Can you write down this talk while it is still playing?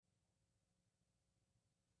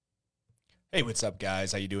Hey, what's up,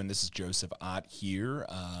 guys? How you doing? This is Joseph Ott here.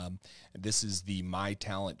 This is the My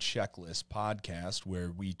Talent Checklist podcast,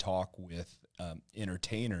 where we talk with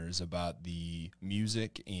entertainers about the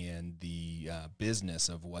music and the business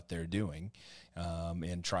of what they're doing,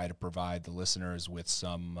 and try to provide the listeners with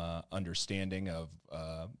some understanding of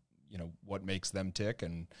what makes them tick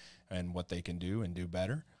and what they can do and do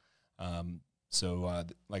better.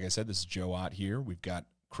 Like I said, this is Joe Ott here. We've got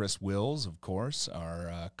Chris Wills, of course,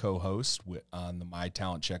 our co-host on the My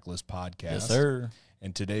Talent Checklist podcast. Yes, sir.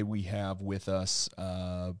 And today we have with us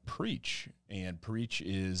Preach. And Preach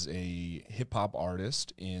is a hip-hop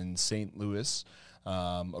artist in St. Louis,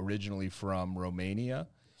 originally from Romania.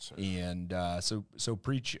 And so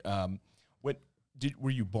Preach, were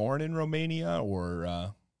you born in Romania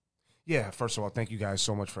or... Yeah, first of all, thank you guys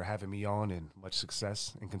so much for having me on, and much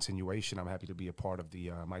success and continuation. I'm happy to be a part of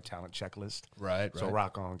the My Talent Checklist. Right. So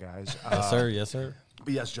rock on, guys. Yes, sir. Yes, sir.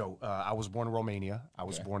 But yes, Joe, I was born in Romania. I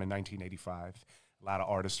was born in 1985. A lot of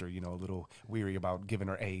artists are, a little weary about giving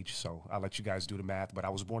their age, so I'll let you guys do the math. But I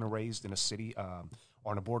was born and raised in a city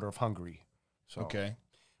on the border of Hungary. So Okay.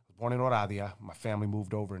 I was born in Oradea. My family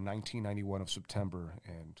moved over in 1991 of September,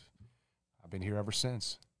 and I've been here ever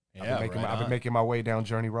since. Yeah, I've been making my way down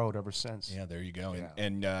Journey Road ever since. Yeah, there you go. Yeah.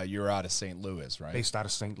 And you're out of St. Louis, right? Based out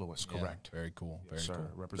of St. Louis, correct. Yeah, very cool. Yes, Very sir.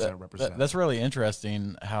 cool. Represent. That's really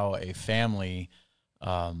interesting how a family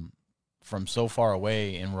from so far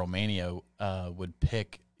away in Romania would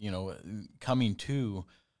pick, coming to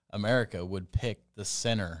America, would pick the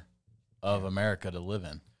center of America to live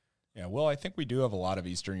in. Yeah, well, I think we do have a lot of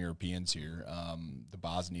Eastern Europeans here, the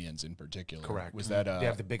Bosnians in particular. Correct. Was that they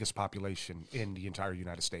have the biggest population in the entire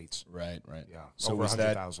United States. right? Yeah. So over was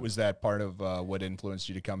 100,000. that part of what influenced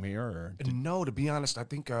you to come here, or No, to be honest, I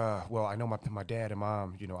think. I know my dad and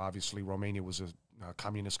mom. Obviously Romania was a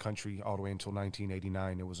communist country all the way until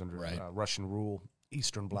 1989. It was under Russian rule,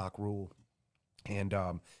 Eastern Bloc rule, and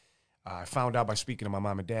I found out by speaking to my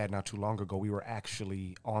mom and dad not too long ago, we were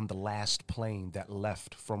actually on the last plane that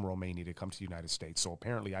left from Romania to come to the United States. So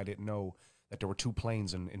apparently I didn't know that there were two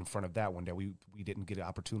planes in front of that one, that we didn't get an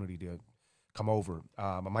opportunity to come over.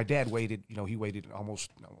 My dad waited, he waited almost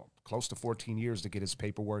close to 14 years to get his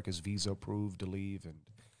paperwork, his visa approved to leave,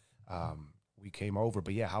 and we came over.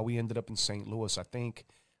 But yeah, how we ended up in St. Louis, I think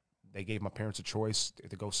they gave my parents a choice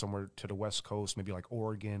to go somewhere to the West Coast, maybe like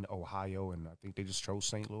Oregon, Ohio, and I think they just chose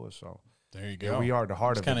St. Louis. So there you go. here we are, the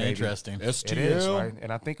heart It's of it, kind of baby. interesting. It is, right?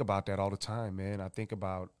 And I think about that all the time, man. I think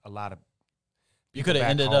about a lot of You could have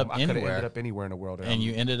back ended home. up I could have anywhere, ended up anywhere in the world, and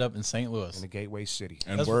you ended up in St. Louis. in the gateway city.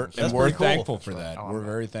 And That's we're pretty cool. thankful for That's right. that. Oh, We're man.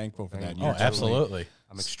 very thankful for that. Thank you. You're Oh, absolutely.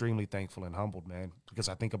 I'm extremely thankful and humbled, man, because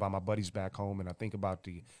I think about my buddies back home, and I think about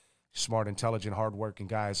the smart, intelligent, hardworking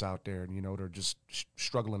guys out there, and they're just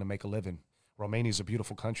struggling to make a living. Romania is a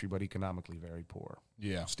beautiful country, but economically very poor.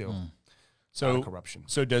 Yeah. Still, a lot So of corruption.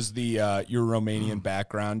 So does the your Romanian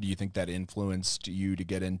background? Do you think that influenced you to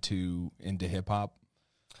get into hip hop?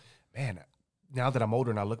 Man, now that I'm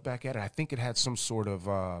older and I look back at it, I think it had some sort of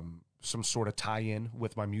tie-in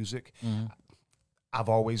with my music. I've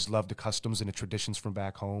always loved the customs and the traditions from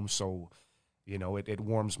back home, so it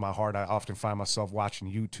warms my heart. I often find myself watching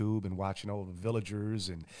YouTube and watching all the villagers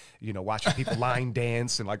and watching people line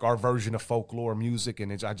dance and like our version of folklore music,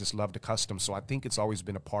 and I just love the customs. So I think it's always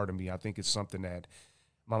been a part of me. I think it's something that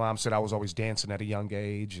my mom said I was always dancing at a young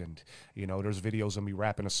age, and there's videos of me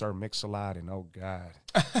rapping a Sir Mix-a-Lot, and oh God,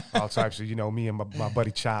 all types of me and my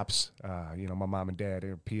buddy Chops, my mom and dad,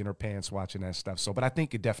 they're peeing their pants watching that stuff. So, but I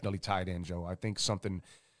think it definitely tied in, Joe. I think something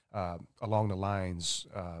along the lines.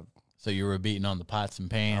 So you were beating on the pots and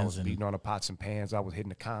pans. I was beating on the pots and pans. I was hitting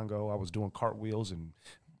the Congo. I was doing cartwheels and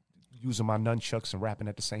using my nunchucks and rapping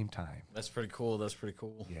at the same time. That's pretty cool. That's pretty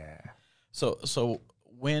cool. Yeah. So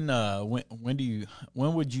when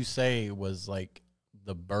would you say was like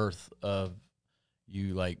the birth of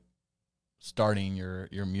you like starting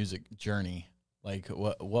your music journey? Like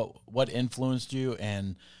what influenced you,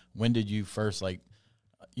 and when did you first like,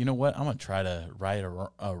 I'm gonna try to write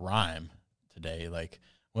a rhyme today? Like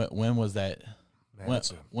when was that? Man,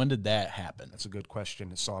 when did that happen? That's a good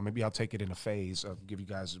question. So maybe I'll take it in a phase. I'll give you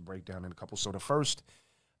guys a breakdown in a couple. So the first,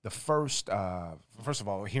 first of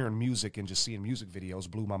all, hearing music and just seeing music videos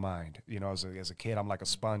blew my mind. As a kid, I'm like a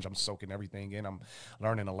sponge. I'm soaking everything in. I'm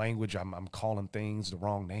learning a language. I'm calling things the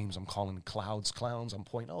wrong names. I'm calling clouds clowns. I'm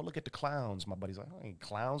pointing, oh, look at the clowns. My buddy's like, oh, ain't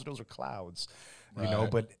clowns, those are clouds. Right.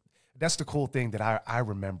 But that's the cool thing that I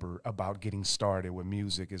remember about getting started with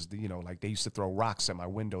music is, like they used to throw rocks at my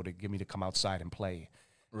window to get me to come outside and play.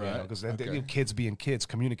 Right. Because kids being kids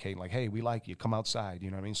communicating like, hey, we like you, come outside. You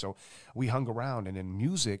know what I mean? So we hung around, and then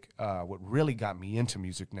music, what really got me into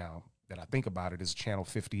music now that I think about it is Channel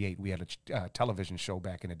 58. We had a television show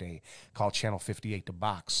back in the day called Channel 58 The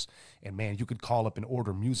Box. And, man, you could call up and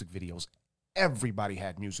order music videos. Everybody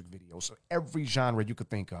had music videos. Every genre you could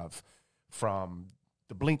think of, from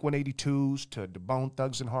the Blink-182s to the Bone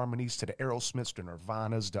Thugs and Harmonies to the Aerosmiths to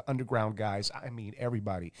Nirvanas, the underground guys. I mean,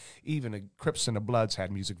 everybody. Even the Crips and the Bloods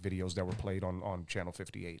had music videos that were played on Channel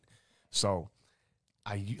 58. So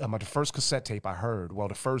the first cassette tape I heard,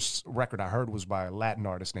 the first record I heard was by a Latin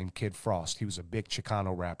artist named Kid Frost. He was a big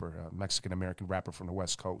Chicano rapper, a Mexican-American rapper from the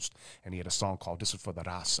West Coast, and he had a song called This Is For The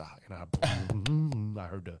Raza. And I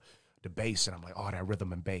heard the bass, and I'm like, oh, that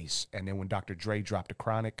rhythm and bass. And then when Dr. Dre dropped The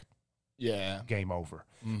Chronic, game over.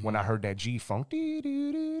 When I heard that G-Funk, I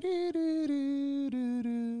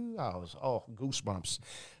was, goosebumps.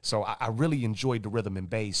 So I really enjoyed the rhythm and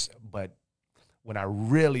bass, but when I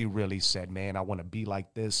really, really said, man, I want to be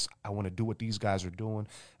like this, I want to do what these guys are doing,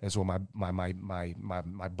 is when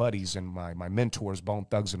my buddies and my mentors, Bone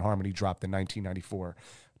Thugs and Harmony, dropped in 1994.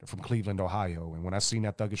 They're from Cleveland, Ohio. And when I seen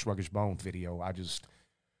that Thuggish Ruggish Bone video,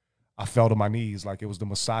 I fell to my knees like it was the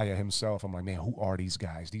Messiah himself. I'm like, man, who are these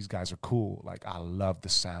guys? These guys are cool. Like, I love the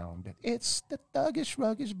sound. It's the Thuggish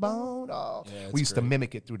Ruggish Bone. Oh, yeah, we used to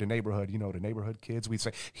mimic it through the neighborhood. You know, the neighborhood kids. We'd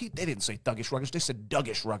say, they didn't say Thuggish Ruggish. They said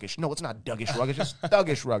Duggish Ruggish. No, it's not Duggish Ruggish. It's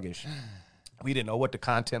Thuggish Ruggish. We didn't know what the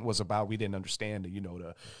content was about. We didn't understand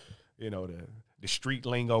the street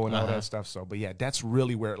lingo and all that stuff. So, but yeah, that's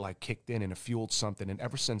really where it like kicked in and it fueled something. And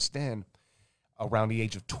ever since then, around the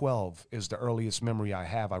age of 12 is the earliest memory I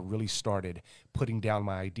have. I really started putting down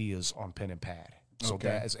my ideas on pen and pad. So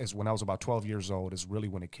that as when I was about 12 years old is really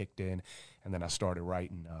when it kicked in. And then I started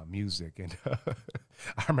writing music. And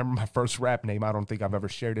I remember my first rap name, I don't think I've ever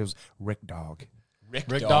shared it, was Rick Dog. Rick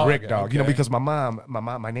Dog. Okay. You know, because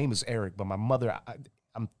my name is Eric, but my mother,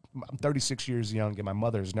 I'm 36 years young, and my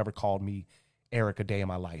mother has never called me Eric a day in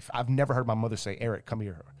my life. I've never heard my mother say, Eric, come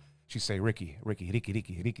here. She'd say, Ricky,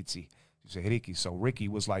 Rikitsi. She said, Ricky. So Ricky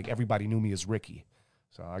was like, everybody knew me as Ricky.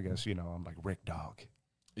 So I guess, I'm like Rick Dog.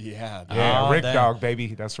 Yeah. Rick Dog,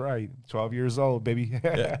 baby. That's right. 12 years old, baby.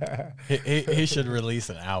 Yeah. He should release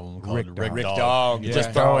an album called Rick Dog. Yeah.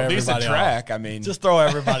 Just throw everybody track. off. I mean, just throw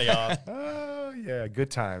everybody off. Oh, yeah.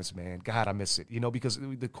 Good times, man. God, I miss it. Because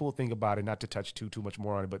the cool thing about it, not to touch too much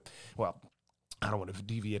more on it, but, I don't want to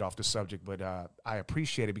deviate off the subject, but I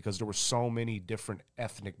appreciate it because there were so many different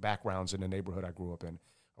ethnic backgrounds in the neighborhood I grew up in.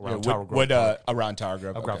 Around Tower Grove. Around Tower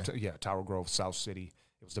Grove. Okay. Tower Grove, South City.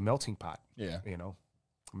 It was the melting pot. Yeah.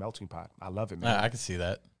 Melting pot. I love it, man. I can see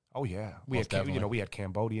that. Oh yeah, we had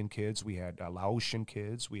Cambodian kids, we had Laotian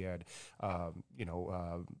kids, we had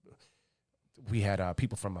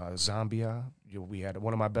people from Zambia. We had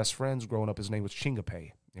one of my best friends growing up. His name was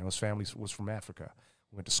Chingape. His family was from Africa.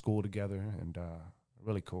 We went to school together, and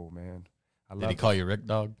really cool, man. Did he call you Rick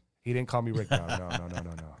Dog? He didn't call me Rick Dog.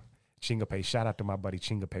 No. Chingape. Shout out to my buddy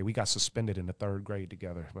Chingape. We got suspended in the 3rd grade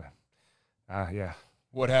together. But yeah.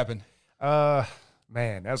 What happened?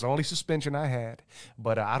 Man, that's the only suspension I had.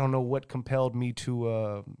 But I don't know what compelled me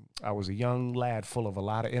to. I was a young lad full of a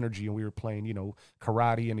lot of energy, and we were playing,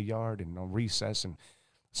 karate in the yard and on recess, and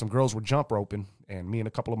some girls were jump roping, and me and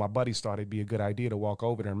a couple of my buddies thought it'd be a good idea to walk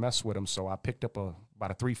over there and mess with them. So I picked up about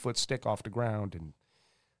a 3-foot stick off the ground, and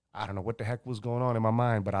I don't know what the heck was going on in my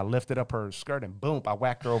mind, but I lifted up her skirt and boom, I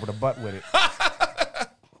whacked her over the butt with it.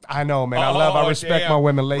 I know, man. I respect my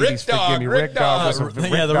women ladies. Forgive me. Rick Dog. The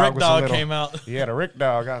Rick Dog came out. Yeah, the Rick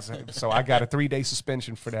Dog. So I got a 3-day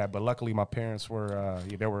suspension for that. But luckily, my parents were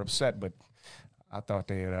upset. But I thought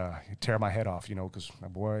they'd tear my head off, because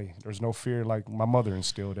boy, there's no fear like my mother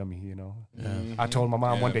instilled in me. Mm-hmm. I told my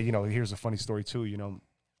mom one day, here's a funny story too.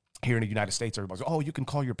 Here in the United States, everybody's, you can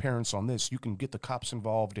call your parents on this. You can get the cops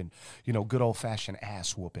involved in, good old fashioned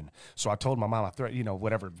ass whooping. So I told my mom,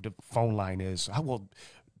 whatever the phone line is,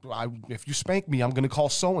 if you spank me, I'm going to call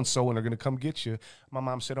so-and-so and they're going to come get you. My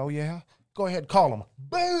mom said, oh, yeah? Go ahead, call them.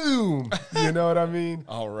 Boom! You know what I mean?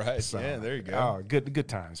 All right. So, yeah, there you go. Oh, good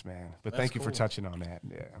times, man. But thank you for touching on that.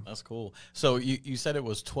 Yeah. That's cool. So you said it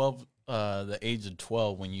was 12, the age of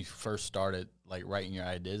 12 when you first started, like, writing your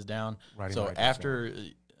ideas down. So after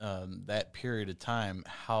that period of time,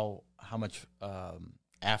 how much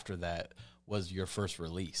after that was your first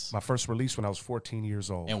release? My first release when I was 14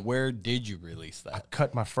 years old. And where did you release that? I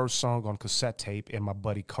cut my first song on cassette tape, and my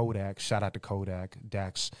buddy Kodak, shout out to Kodak,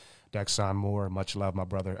 Daxon Moore, much love, my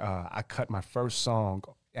brother. I cut my first song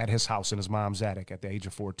at his house in his mom's attic at the age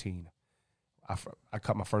of 14. I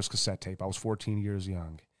cut my first cassette tape. I was 14 years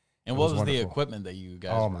young. And what was the equipment that you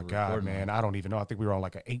guys were my God, man. I don't even know. I think we were on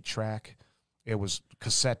like an 8-track. It was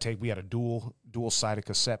cassette tape. We had a dual-sided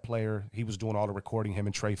cassette player. He was doing all the recording, him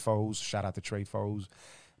and Trey Foes. Shout out to Trey Foes.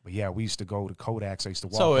 But yeah, we used to go to Kodak's. I used to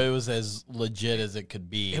walk. So up. it was as legit as it could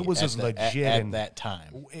be. It was as legit at that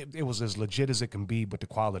time. It was as legit as it can be, but the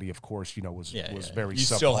quality, of course, you know, was very. You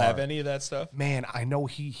still have any of that stuff? Man, I know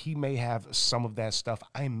he may have some of that stuff.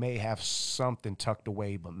 I may have something tucked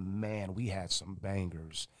away, but man, we had some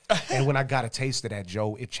bangers. And when I got a taste of that,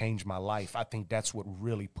 Joe, it changed my life. I think that's what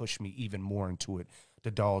really pushed me even more into it. To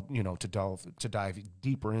dive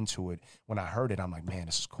deeper into it. When I heard it, I'm like, man,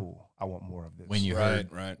 this is cool. I want more of this. When you heard,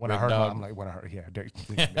 when Rick I heard, Dog. I'm like, when I heard,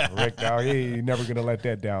 Rick Dog, he never gonna let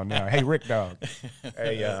that down now. Hey, Rick Dog,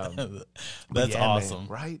 hey, that's awesome, man,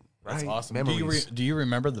 right? That's awesome. Memories. Do you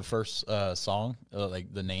remember the first song,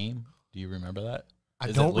 like the name? Do you remember that?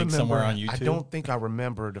 I don't remember. Somewhere on YouTube? I don't think I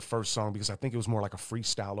remember the first song because I think it was more like a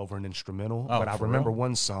freestyle over an instrumental. Oh, but I remember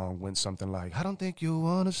one song went something like, I don't think you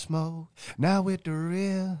want to smoke now with the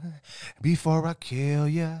real. Before I kill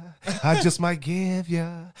ya, I just might give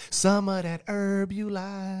ya some of that herb you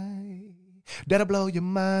like. That'll blow your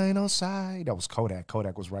mind on side. That was Kodak.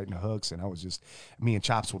 Kodak was writing the hooks, and I was just, me and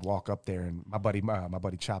Chops would walk up there, and my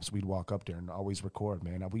buddy Chops, we'd walk up there and always record,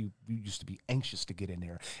 man. We used to be anxious to get in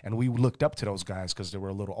there, and we looked up to those guys because they were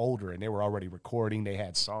a little older, and they were already recording. They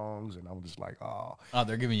had songs, and I was just like, oh,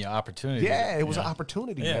 they're giving you opportunity. Yeah, it was an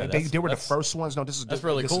opportunity, man. They were the first ones. No, that's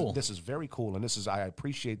really cool. This is very cool, and I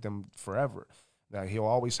appreciate them forever. He'll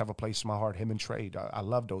always have a place in my heart, him and Trade. I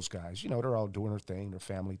love those guys. You know, they're all doing their thing, their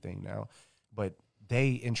family thing now. But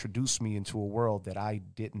they introduced me into a world that I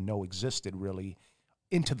didn't know existed really,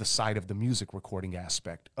 into the side of the music recording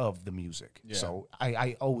aspect of the music. Yeah. So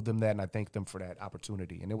I owe them that, and I thank them for that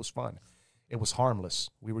opportunity. And it was fun. It was harmless.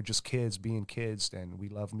 We were just kids being kids, and we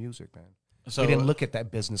love music, man. So we didn't look at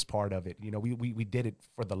that business part of it. You know, we did it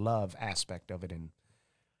for the love aspect of it. And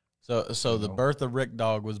so the birth of Rick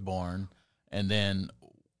Dog was born, and then,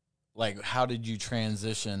 like, how did you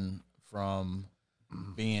transition from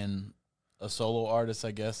being a solo artist, I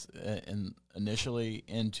guess, and initially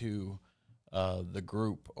into the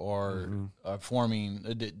group or forming?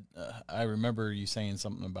 I remember you saying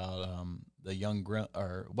something about the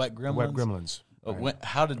Wet Gremlins. Wet Gremlins. Right.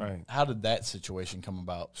 How did that situation come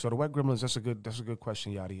about? So the Wet Gremlins, that's a good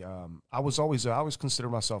question, Yachty. I always consider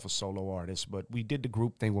myself a solo artist, but we did the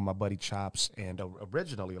group thing with my buddy Chops, and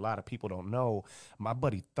originally, a lot of people don't know, my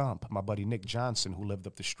buddy Thump, my buddy Nick Johnson, who lived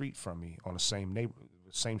up the street from me on the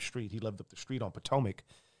same street. He lived up the street on Potomac.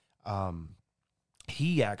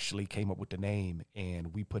 He actually came up with the name,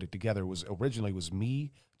 and we put it together. Originally was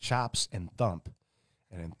me, Chops, and Thump.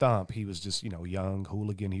 And in Thump, he was just, you know, young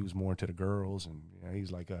hooligan. He was more into the girls, and you know,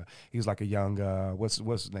 he's like a young what's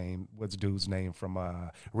his name? What's dude's name from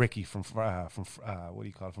Ricky from what do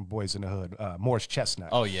you call it, from Boys in the Hood? Morris Chestnut.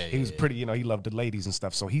 Oh yeah, he was pretty. You know, he loved the ladies and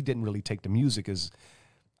stuff. So he didn't really take the music as,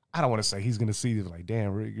 I don't want to say he's gonna see it like,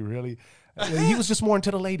 damn, Ricky, really. He was just more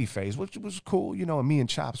into the lady phase, which was cool, you know. And me and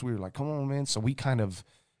Chops, we were like, come on, man. So we kind of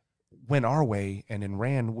went our way and then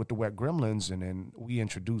ran with the Wet Gremlins, and then we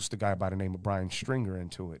introduced a guy by the name of Brian Stringer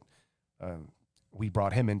into it. We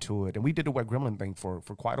brought him into it, and we did the Wet Gremlin thing for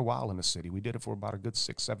quite a while in the city. We did it for about a good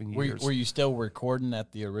 6-7 years. Were you still recording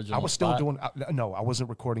at the original spot? I was still doing no, I wasn't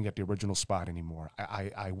recording at the original spot anymore.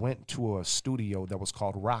 I went to a studio that was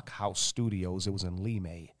called Rock House Studios. It was in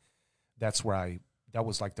Lime. That's where that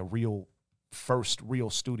was like the first real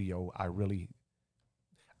studio I really.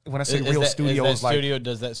 When I say studio,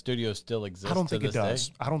 does that studio still exist? I don't think it does.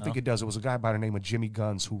 Day? I don't think it does. It was a guy by the name of Jimmy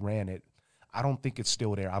Guns who ran it. I don't think it's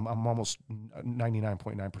still there. I'm almost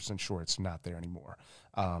 99.9% sure it's not there anymore.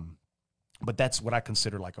 But that's what I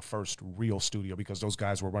consider like a first real studio, because those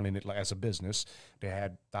guys were running it as a business. They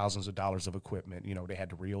had thousands of dollars of equipment. You know, they had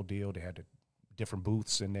the real deal. They had the different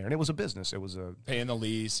booths in there, and it was a business. It was paying the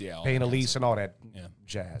lease, paying a lease and all that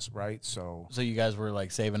jazz, right? So you guys were like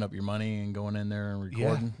saving up your money and going in there and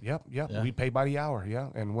recording. Yep. We paid by the hour,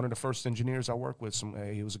 And one of the first engineers I worked with,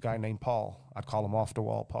 he was a guy named Paul. I'd call him off the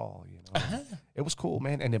wall Paul. You know, It was cool,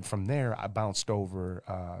 man. And then from there, I bounced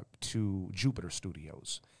over to Jupiter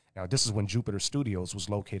Studios. Now, this is when Jupiter Studios was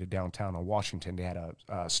located downtown on Washington. They had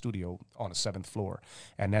a studio on the 7th floor,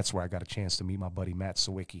 and that's where I got a chance to meet my buddy Matt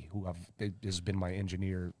Sawicki, who has been my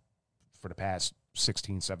engineer for the past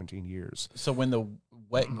 16, 17 years. So when the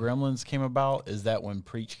Wet Gremlins came about, is that when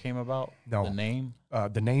Preach came about? No. The name?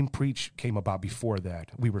 The name Preach came about before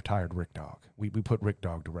that. We retired Rick Dog. We put Rick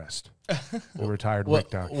Dog to rest. We retired Rick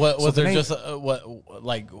Dog. Was there just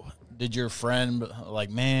did your friend like,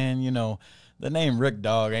 man, you know, the name Rick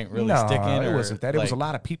Dog ain't really sticking? No, it wasn't that. It was a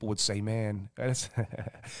lot of people would say, man,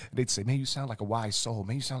 they'd say, man, you sound like a wise soul.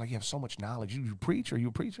 Man, you sound like you have so much knowledge. You preach? Are you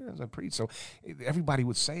a preacher? I was like, preach. So everybody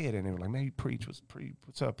would say it, and they were like, man, you preach.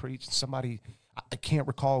 What's up, Preach? And somebody, I can't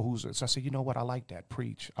recall who's. So I said, you know what? I like that.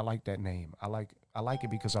 Preach. I like that name. I like it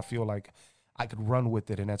because I feel like I could run with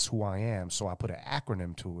it, and that's who I am. So I put an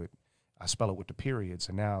acronym to it. I spell it with the periods,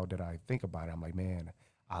 and now that I think about it, I'm like, man,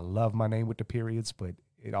 I love my name with the periods, but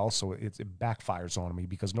it also it backfires on me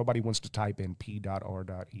because nobody wants to type in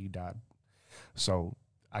P.R.E. So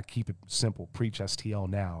I keep it simple, PREACHSTL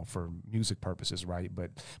now for music purposes, right?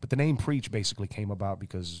 But the name Preach basically came about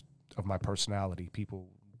because of my personality. People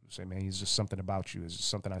say, man, he's just something about you. It's just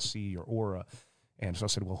something I see, your aura. And so I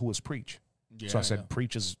said, well, who is Preach? So I said,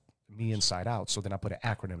 Preach is me inside out. So then I put an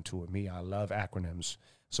acronym to it. I love acronyms.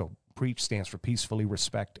 So Preach stands for peacefully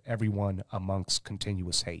respect everyone amongst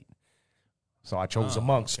continuous hate. So I chose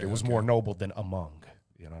amongst. It was more noble than among.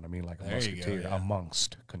 You know what I mean? Like a musketeer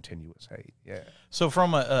amongst continuous hate. Yeah. So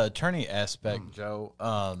from an attorney aspect, Joe,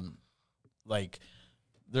 like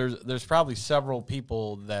there's probably several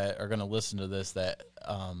people that are going to listen to this that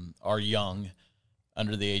are young,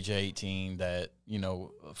 under the age of 18, that, you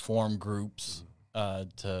know, form groups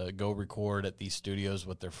to go record at these studios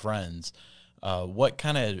with their friends. What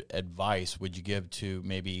kind of advice would you give to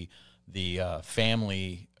maybe the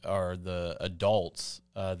family or the adults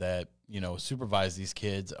that, you know, supervise these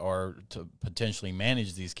kids or to potentially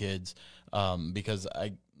manage these kids? Because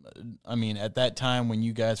I mean, at that time when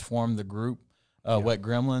you guys formed the group, Wet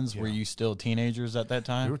Gremlins, were you still teenagers at that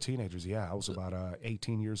time? We were teenagers, yeah. I was about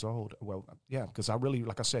 18 years old. Well, yeah, because I really,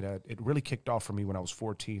 like I said, it really kicked off for me when I was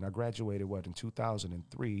 14. I graduated, in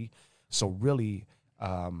 2003. So really,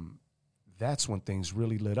 that's when things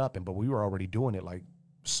really lit up. But we were already doing it like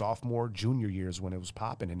sophomore, junior years when it was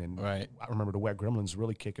popping. And then I remember the Wet Gremlins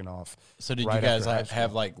really kicking off. So did you guys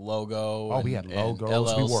have like logo? Oh, we had logos.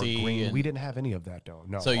 LLC, we wore green. We didn't have any of that, though.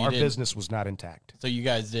 No, so our business was not intact. So you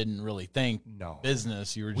guys didn't really think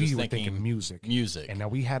business. You were just thinking music. Music. And now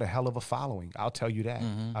we had a hell of a following. I'll tell you that.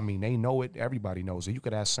 I mean, they know it. Everybody knows it. You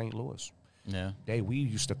could ask St. Louis. Yeah. We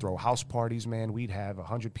used to throw house parties, man. We'd have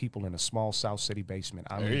 100 people in a small South City basement.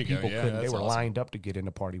 I mean, people couldn't. They were lined up to get in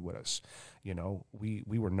the party with us. You know, we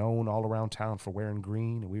were known all around town for wearing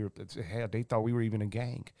green, and they thought we were even a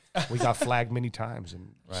gang. We got flagged many times,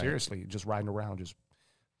 and seriously, just riding around.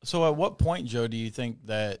 So, at what point, Joe, do you think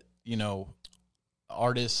that, you know,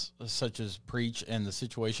 artists such as Preach and the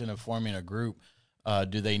situation of forming a group,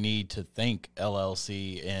 do they need to think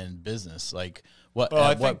LLC and business? Like, what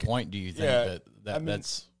point do you think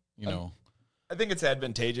that's, you know? I think it's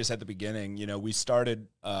advantageous at the beginning. You know, we started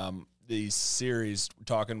these series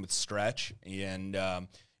talking with Stretch, and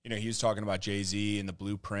you know, he was talking about Jay-Z and the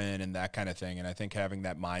blueprint and that kind of thing. And I think having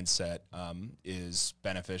that mindset is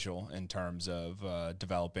beneficial in terms of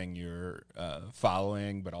developing your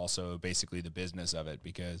following, but also basically the business of it.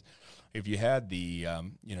 Because if you had the,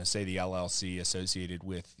 you know, say the LLC associated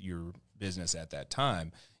with your business at that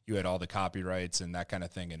time, you had all the copyrights and that kind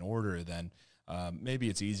of thing in order, then maybe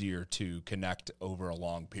it's easier to connect over a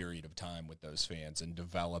long period of time with those fans and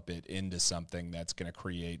develop it into something that's going to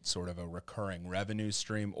create sort of a recurring revenue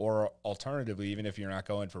stream, or alternatively, even if you're not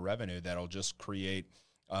going for revenue, that'll just create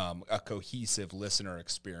a cohesive listener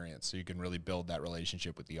experience, so you can really build that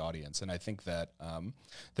relationship with the audience. And I think that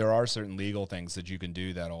there are certain legal things that you can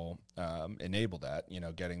do that'll enable that, you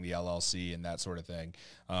know, getting the LLC and that sort of thing.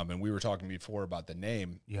 And we were talking before about the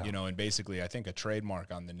name, you know, and basically I think a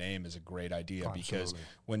trademark on the name is a great idea. Because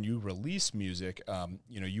when you release music,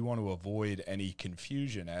 you know, you want to avoid any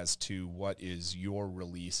confusion as to what is your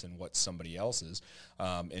release and what's somebody else's.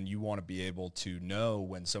 And you want to be able to know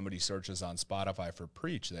when somebody searches on Spotify for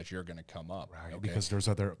Preach that you're going to come up. Right, because there's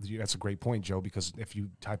that's a great point, Joe, because if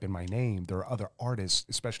you type in my name, there are other artists,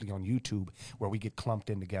 especially on YouTube, where we get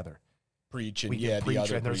clumped in together. Preach, and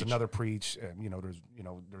Preach, and there's another Preach, and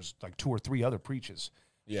there's like 2 or 3 other Preaches.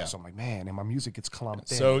 Yeah. So I'm like, man, and my music gets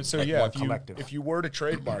clumped in. So yeah, if you were to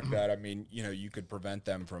trademark that, I mean, you know, you could prevent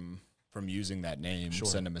them from using that name,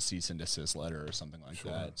 send them a cease and desist letter or something like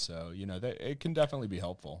that. So, you know, it can definitely be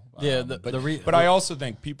helpful. Yeah, but I also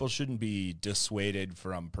think people shouldn't be dissuaded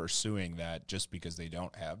from pursuing that just because they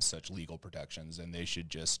don't have such legal protections, and they should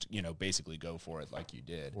just, you know, basically go for it like you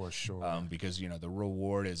did. For sure. Because, you know, the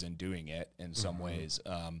reward is in doing it in some ways,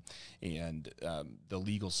 and the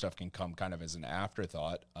legal stuff can come kind of as an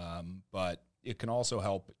afterthought, but it can also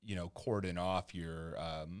help, you know, cordon off your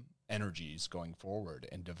energies going forward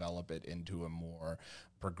and develop it into a more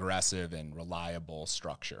progressive and reliable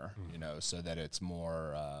structure, you know, so that it's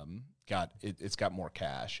more it's got more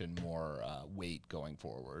cash and more weight going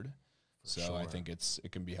forward. So I think it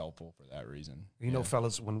can be helpful for that reason. You know,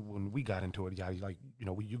 fellas, when we got into it, like, you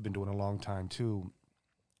know, you've been doing it a long time too,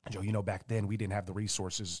 Joe. You know, back then we didn't have the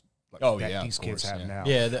resources these kids have now.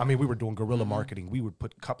 Yeah, I mean, we were doing guerrilla marketing. We would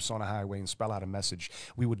put cups on a highway and spell out a message.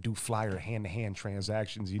 We would do flyer hand-to-hand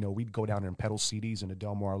transactions. You know, we'd go down there and peddle CDs in the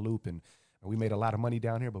Del Mar Loop, and we made a lot of money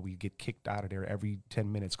down here, but we'd get kicked out of there every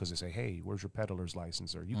 10 minutes because they say, hey, where's your peddler's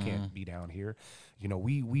license? Or you can't be down here. You know,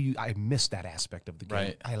 I miss that aspect of the game.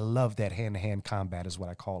 Right. I love that hand-to-hand combat is what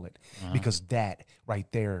I call it, because that right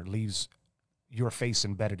there leaves your face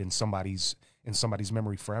embedded in somebody's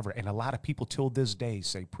memory forever. And a lot of people till this day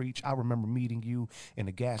say, Preach, I remember meeting you in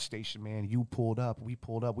the gas station, man. You pulled up, we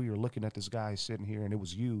were looking at this guy sitting here, and it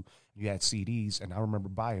was you. You had CDs, and I remember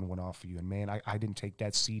buying one off of you. And man, I didn't take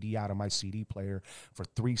that CD out of my CD player for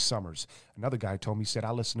 3 summers. Another guy told me, said,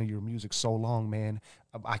 I listened to your music so long, man,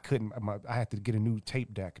 I had to get a new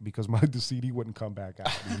tape deck because the CD wouldn't come back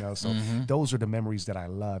out, you know? So those are the memories that I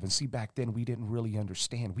love. And see, back then we didn't really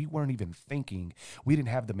understand. We weren't even thinking. We didn't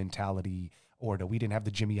have the mentality, or we didn't have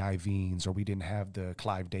the Jimmy Iovine's, or we didn't have the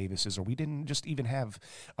Clive Davises, or we didn't just even have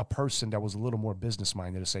a person that was a little more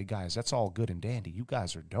business-minded to say, guys, that's all good and dandy. You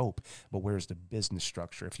guys are dope, but where's the business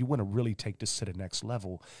structure? If you want to really take this to the next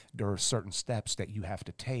level, there are certain steps that you have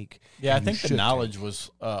to take. Yeah, I think the knowledge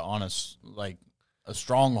was on a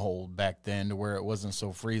stronghold back then, to where it wasn't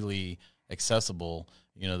so freely accessible.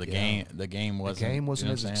 You know, the game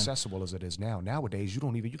wasn't as accessible as it is now. Nowadays, you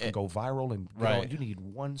can go viral and you need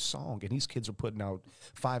one song, and these kids are putting out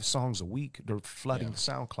 5 songs a week. They're flooding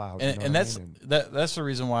SoundCloud, and that's the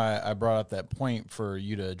reason why I brought up that point for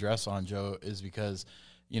you to address on, Joe, is because,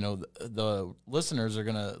 you know, the listeners are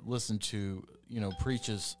going to listen to, you know,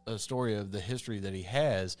 Preach's story of the history that he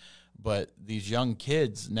has, but these young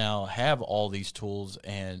kids now have all these tools,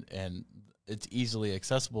 and it's easily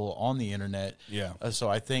accessible on the internet. Yeah. So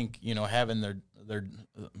I think, you know, having their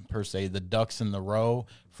per se the ducks in the row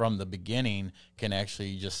from the beginning can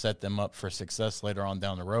actually just set them up for success later on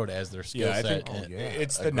down the road as their skill set.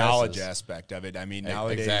 It's the knowledge aspect of it. I mean,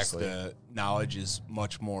 nowadays the knowledge is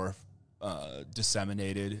much more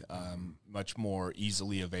disseminated, much more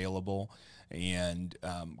easily available, and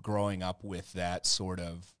growing up with that sort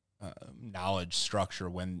of knowledge structure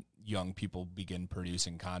when young people begin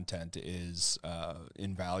producing content is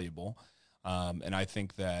invaluable. And I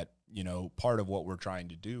think that, you know, part of what we're trying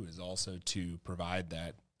to do is also to provide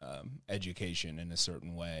that education in a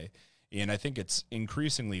certain way. And I think it's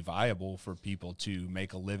increasingly viable for people to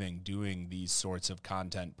make a living doing these sorts of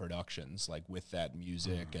content productions, like with that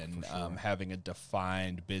music, and having a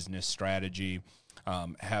defined business strategy,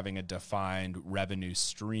 having a defined revenue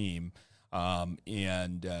stream.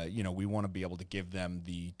 You know, we want to be able to give them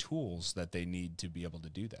the tools that they need to be able to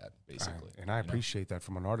do that, basically. And I appreciate that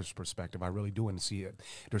from an artist's perspective. I really do. And see,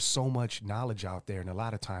 there's so much knowledge out there, and a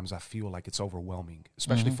lot of times I feel like it's overwhelming,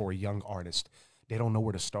 especially for a young artist. They don't know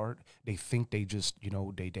where to start. They think they just, you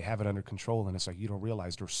know, they have it under control, and it's like, you don't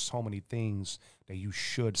realize there's so many things that you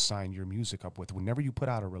should sign your music up with. Whenever you put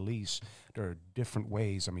out a release, there are different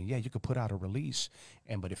ways. I mean, yeah, you could put out a release,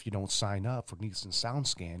 but if you don't sign up for Nielsen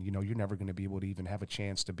SoundScan, you know, you're never going to be able to even have a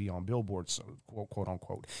chance to be on billboards, quote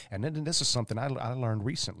unquote. And then this is something I learned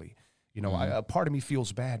recently. You know, a part of me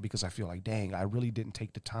feels bad because I feel like, dang, I really didn't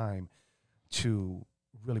take the time to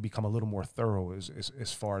really become a little more thorough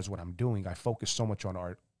as far as what I'm doing. I focus so much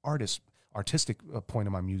on artistic point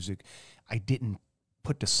of my music. I didn't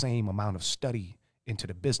put the same amount of study into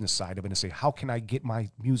the business side of it and say, how can I get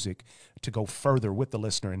my music to go further with the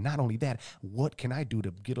listener? And not only that, what can I do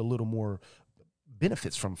to get a little more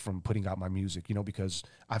benefits from putting out my music, you know, because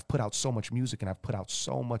I've put out so much music and I've put out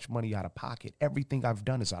so much money out of pocket. Everything I've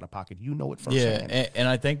done is out of pocket. You know it firsthand. Yeah, and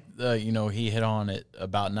I think, you know, he hit on it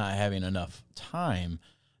about not having enough time,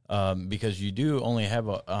 because you do only have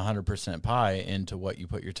 100% pie into what you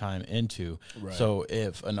put your time into. Right. So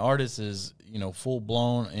if an artist is, you know,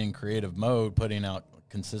 full-blown in creative mode, putting out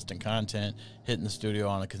consistent content, hitting the studio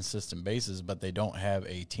on a consistent basis, but they don't have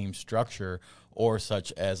a team structure or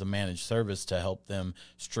such as a managed service to help them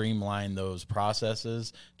streamline those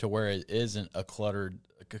processes to where it isn't a cluttered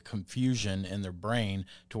confusion in their brain,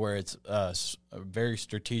 to where it's very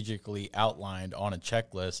strategically outlined on a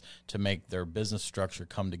checklist to make their business structure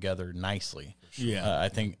come together nicely. Yeah, I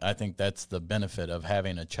think that's the benefit of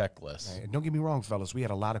having a checklist. And don't get me wrong, fellas, we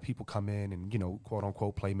had a lot of people come in and, you know, quote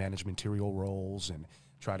unquote, play management material roles and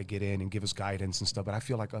try to get in and give us guidance and stuff. But I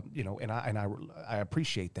feel like, you know, and I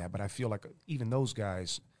appreciate that, but I feel like even those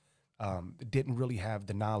guys didn't really have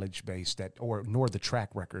the knowledge base nor the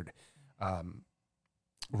track record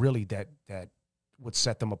really that would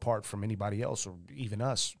set them apart from anybody else or even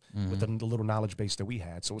us with the little knowledge base that we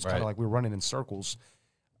had. So it's kind of like we're running in circles.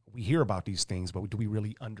 We hear about these things, but do we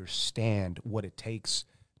really understand what it takes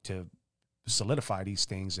to solidify these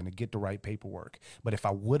things and to get the right paperwork. But if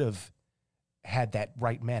I would have had that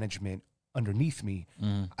right management underneath me,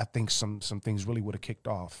 I think some things really would have kicked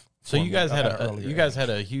off. So you guys had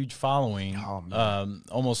a huge following,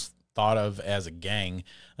 almost thought of as a gang,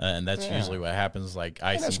 and that's usually what happens. Like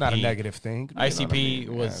ICP, and that's not a negative thing. ICP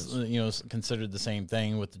was considered the same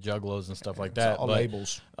thing with the Juggalos and stuff like that. All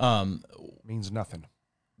labels means nothing.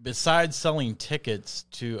 Besides selling tickets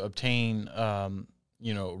to obtain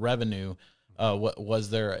revenue, was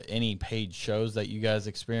there any paid shows that you guys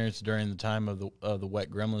experienced during the time of the Wet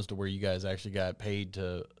Gremlins, to where you guys actually got paid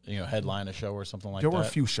to headline a show or something like that? There were a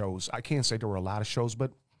few shows. I can't say there were a lot of shows,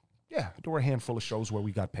 but yeah, there were a handful of shows where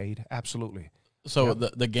we got paid. Absolutely. So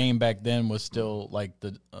the game back then was still like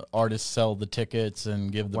the artists sell the tickets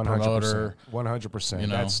and give the 100%, promoter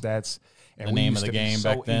 100%. That's and the name of the game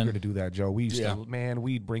so back then. Eager to do that, Joe. We used to, man,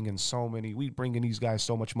 we'd bring in these guys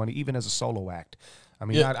so much money, even as a solo act. I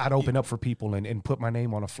mean, I'd open up for people and put my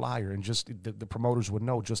name on a flyer, and just the promoters would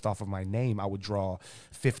know just off of my name, I would draw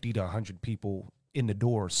 50 to 100 people in the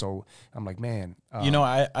door. So I'm like, man,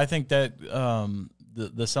 I think that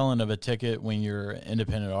the selling of a ticket when you're an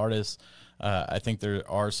independent artist, I think there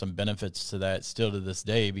are some benefits to that still to this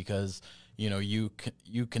day, because you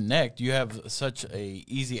connect, you have such a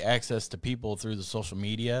easy access to people through the social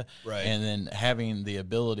media, right? And then having the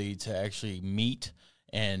ability to actually meet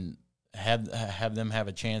and have them have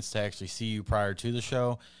a chance to actually see you prior to the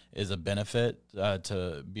show is a benefit,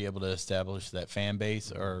 to be able to establish that fan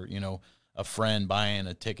base, or a friend buying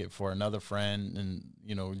a ticket for another friend,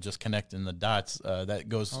 and just connecting the dots. That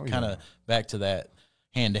goes kind of back to that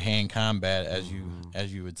hand-to-hand combat,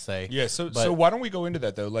 as you would say. Yeah. So why don't we go into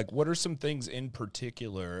that though? Like, what are some things in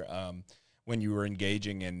particular when you were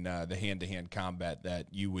engaging in the hand-to-hand combat that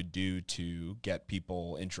you would do to get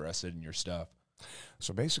people interested in your stuff?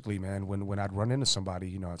 So basically, man, when I'd run into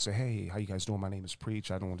somebody, I'd say, hey, how you guys doing? My name is Preach.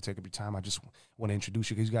 I don't want to take up your time. I just want to introduce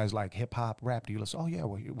you. You guys like hip-hop, rap? Do you listen? Oh, yeah.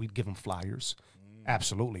 Well, we'd give them flyers.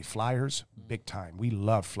 Absolutely. Flyers, big time. We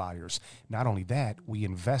love flyers. Not only that, we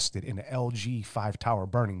invested in an LG 5-tower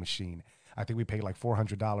burning machine. I think we paid like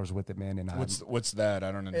 $400 with it, man. And what's that?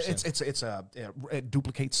 I don't understand. It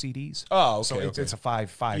duplicates CDs. Oh, okay. So it's a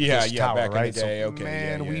five tower, back right? in the day. So, okay,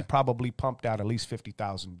 man, we probably pumped out at least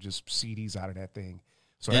 50,000 just CDs out of that thing.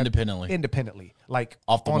 So independently, like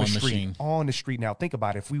off the on one the street, machine. on the street. Now think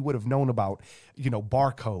about it. If we would have known about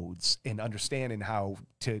barcodes and understanding how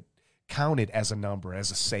to count it as a number,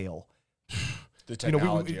 as a sale. The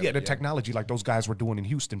technology. The technology, like those guys were doing in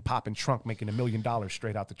Houston, popping trunk, making $1 million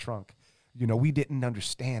straight out the trunk. We didn't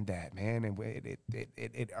understand that, man, and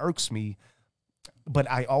it irks me. But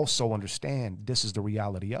I also understand this is the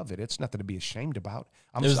reality of it. It's nothing to be ashamed about.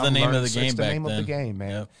 It was the name of the game back then. It's the name of the game,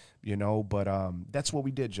 man. Yep. But that's what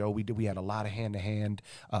we did, Joe. We had a lot of hand-to-hand.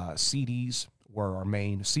 CDs were our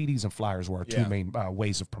main. CDs and flyers were our two main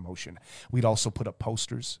ways of promotion. We'd also put up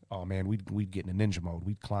posters. Oh, man, we'd get in a ninja mode.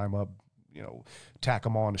 We'd climb up, tack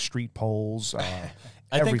them on the street poles.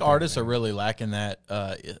 I think artists are really lacking that.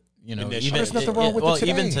 Even there's nothing wrong with it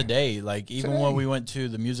today. Even today, even when we went to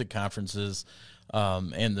the music conferences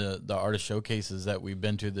and the artist showcases that we've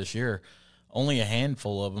been to this year, only a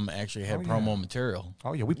handful of them actually had promo material.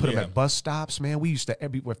 Oh, yeah. We put them at bus stops, man. We used to,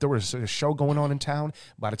 if there was a show going on in town,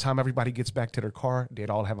 by the time everybody gets back to their car, they'd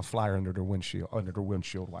all have a flyer under their windshield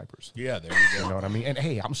wipers. Yeah, there you go. You know what I mean? And,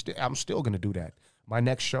 hey, I'm still going to do that. My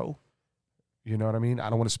next show, you know what I mean? I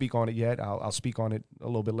don't want to speak on it yet. I'll speak on it a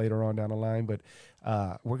little bit later on down the line, but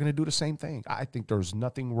we're going to do the same thing. I think there's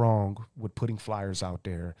nothing wrong with putting flyers out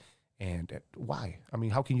there. And why? I mean,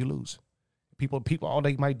 how can you lose? People, all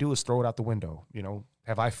they might do is throw it out the window.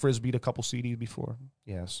 Have I frisbeed a couple CDs before?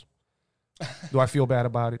 Yes. Do I feel bad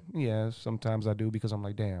about it? Yes. Sometimes I do, because I'm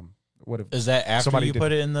like, damn. What if is that after you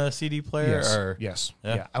put it in the CD player? Yes. Or? Yes.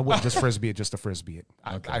 Yeah. I wouldn't just frisbee it just to frisbee it.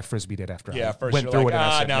 I frisbeed it after I first went through it. And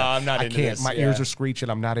I said, I'm not into this. My ears are screeching.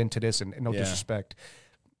 I'm not into this. And no disrespect.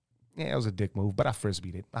 Yeah, it was a dick move, but I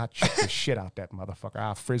frisbeed it. I checked the shit out that motherfucker.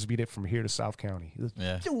 I frisbeed it from here to South County.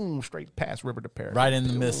 Boom, straight past River to Paris. Right in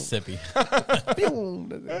the Mississippi. That's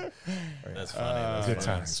funny. Good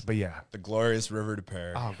times. But yeah. The glorious River to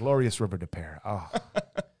Paris. Oh, glorious River to Paris. Oh.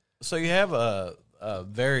 So you have a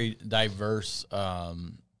very diverse, I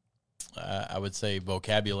would say,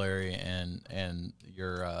 vocabulary, and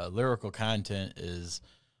your lyrical content is,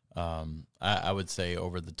 I would say,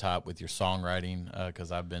 over the top with your songwriting,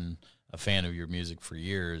 because I've been a fan of your music for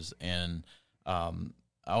years, and I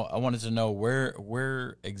wanted to know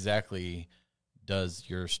where exactly does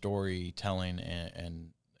your storytelling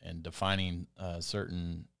and defining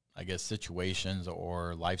certain, I guess, situations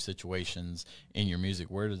or life situations in your music,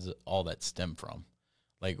 where does all that stem from?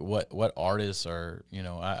 like what artists are, you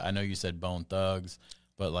know, I know you said Bone Thugs,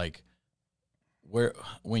 but like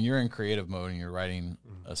when you're in creative mode and you're writing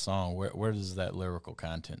a song, where does that lyrical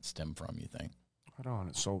content stem from, you think? Right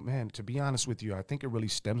on. So, man, to be honest with you, I think it really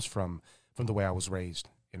stems from the way I was raised.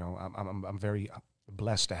 You know, I'm very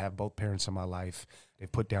blessed to have both parents in my life.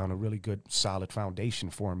 They've put down a really good, solid foundation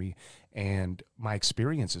for me. And my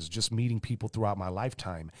experiences, just meeting people throughout my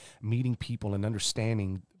lifetime, meeting people and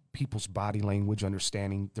understanding people's body language,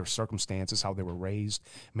 understanding their circumstances, how they were raised.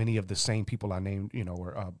 Many of the same people I named, you know,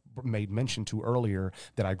 or made mention to earlier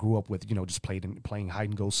that I grew up with, you know, just playing hide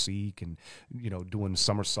and go seek and, you know, doing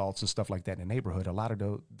somersaults and stuff like that in the neighborhood. A lot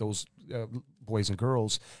of those boys and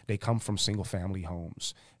girls, they come from single family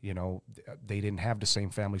homes. You know, they didn't have the same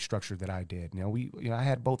family structure that I did. You know, I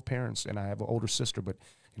had both parents and I have an older sister, but,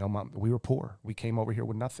 you know, we were poor. We came over here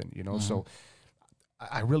with nothing, you know, so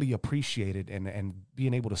I really appreciated and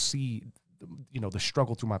being able to see, you know, the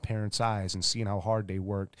struggle through my parents' eyes and seeing how hard they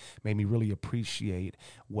worked made me really appreciate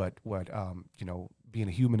what you know, being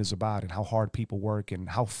a human is about and how hard people work and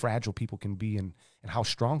how fragile people can be and how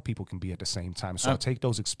strong people can be at the same time. So I take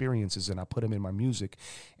those experiences and I put them in my music,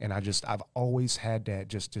 and I've always had that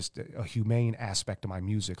just a humane aspect of my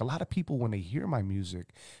music. A lot of people, when they hear my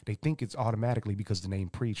music, they think it's automatically because the name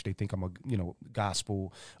Preach, they think I'm a, you know,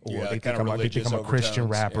 gospel, or they think I'm a Christian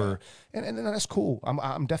rapper, and that's cool.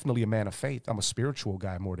 I'm definitely a man of faith. I'm a spiritual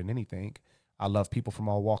guy more than anything. I love people from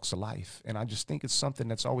all walks of life, and I just think it's something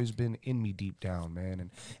that's always been in me deep down,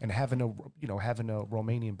 man. And having a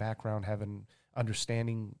Romanian background, having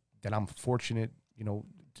understanding that I'm fortunate, you know,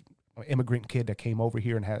 an immigrant kid that came over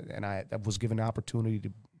here and I was given the opportunity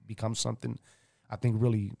to become something, I think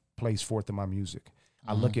really plays forth in my music.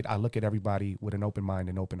 I look at everybody with an open mind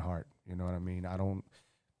and open heart. You know what I mean? I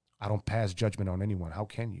don't pass judgment on anyone. How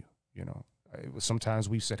can you? You know. Sometimes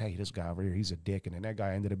we said, hey, this guy over here, he's a dick. And then that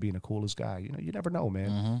guy ended up being the coolest guy. You know, you never know,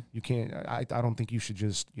 man. You can't, I don't think you should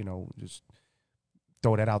just, you know, just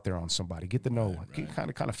throw that out there on somebody. Get to know,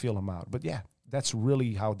 kind of feel them out. But yeah, that's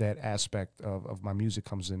really how that aspect of my music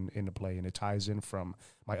comes into play. And it ties in from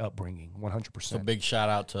my upbringing, 100%. So big shout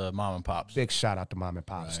out to Mom and Pops. Big shout out to Mom and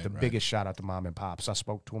Pops. Biggest shout out to Mom and Pops. I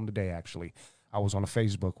spoke to him today, actually. I was on a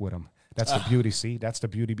Facebook with him. That's the beauty. See, that's the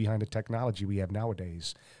beauty behind the technology we have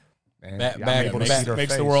nowadays. And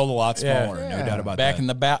makes the world a lot smaller, no doubt about that. Back in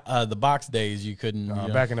the box days, you couldn't.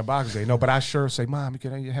 Back in the box days, no. But I sure say, Mom,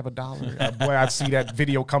 can you have $1? Boy, I'd see that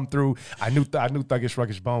video come through. I knew Thuggish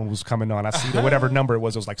Ruggish Bone was coming on. I see whatever number it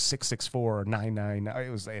was like 664 or 99. It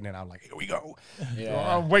was, and then I'm like, here we go. So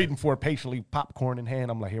I'm waiting for it patiently, popcorn in hand.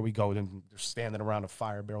 I'm like, here we go. And they're standing around a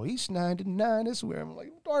fire barrel. East 99 is where I'm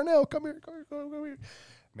like, Darnell, come here.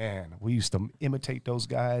 Man, we used to imitate those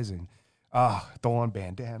guys and. Throw on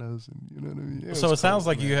bandanas, and you know what I mean. So it sounds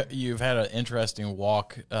like you've had an interesting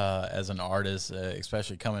walk as an artist,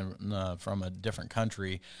 especially coming from a different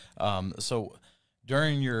country. So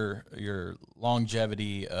during your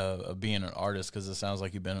longevity of being an artist, because it sounds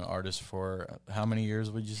like you've been an artist for how many years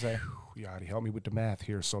would you say? You already helped me with the math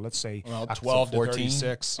here. So let's say 12 to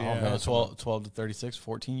 36. Yeah. 12 to 36,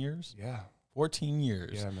 14 years? Yeah. 14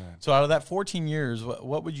 years. Yeah, man. So out of that 14 years,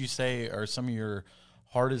 what would you say are some of your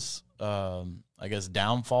hardest, I guess,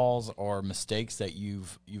 downfalls or mistakes that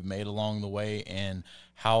you've made along the way, and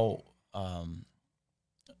how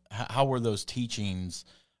were those teachings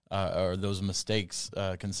or those mistakes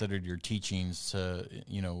considered your teachings to,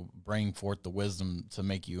 you know, bring forth the wisdom to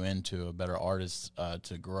make you into a better artist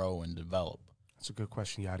to grow and develop? That's a good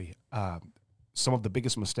question, Yadi. Some of the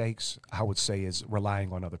biggest mistakes I would say is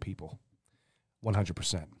relying on other people,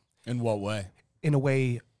 100%. In what way? In a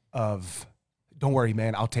way of, don't worry,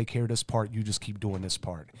 man, I'll take care of this part. You just keep doing this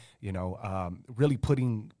part. You know, really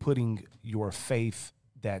putting your faith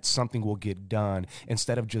that something will get done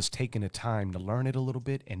instead of just taking the time to learn it a little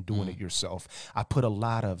bit and doing it yourself. I put a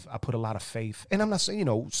lot of faith, and I'm not saying, you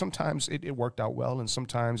know, sometimes it worked out well and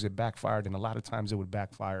sometimes it backfired, and a lot of times it would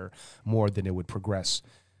backfire more than it would progress.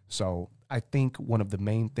 So I think one of the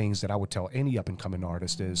main things that I would tell any up and coming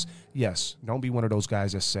artist is, yes, don't be one of those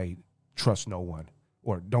guys that say, trust no one.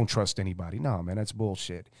 Or don't trust anybody. No, man, that's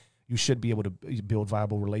bullshit. You should be able to build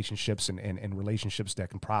viable relationships and relationships that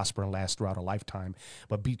can prosper and last throughout a lifetime.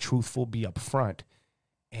 But be truthful, be upfront,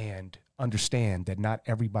 and understand that not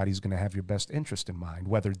everybody's going to have your best interest in mind,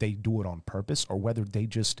 whether they do it on purpose or whether they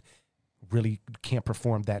just really can't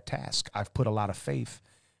perform that task. I've put a lot of faith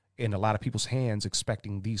in a lot of people's hands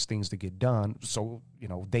expecting these things to get done. So, you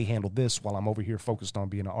know, they handled this while I'm over here focused on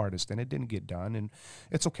being an artist, and it didn't get done. And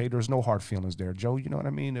it's okay. There's no hard feelings there, Joe. You know what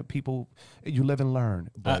I mean? People, you live and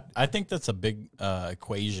learn. But I think that's a big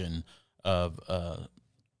equation of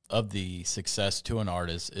of the success to an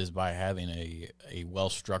artist is by having a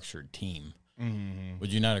well-structured team. Mm-hmm.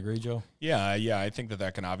 Would you not agree, Joe? Yeah, I think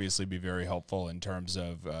that can obviously be very helpful in terms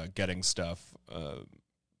of getting stuff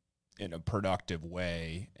in a productive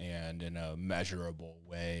way and in a measurable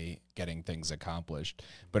way, getting things accomplished.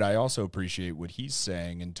 But I also appreciate what he's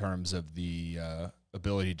saying in terms of the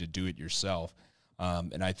ability to do it yourself.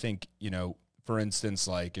 And I think, for instance,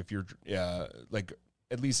 like if you're like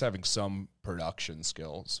at least having some production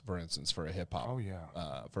skills, for instance, for a hip hop,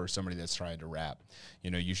 for somebody that's trying to rap,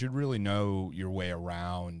 you should really know your way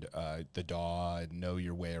around the DAW and know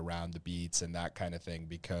your way around the beats and that kind of thing,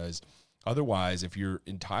 because otherwise, if you're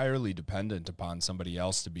entirely dependent upon somebody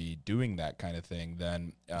else to be doing that kind of thing,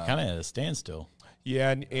 then kind of at a standstill.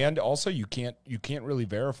 Yeah, and also you can't really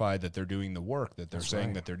verify that they're doing the work that they're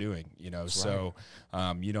saying that they're doing. So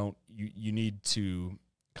you need to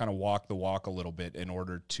kind of walk the walk a little bit in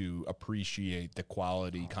order to appreciate the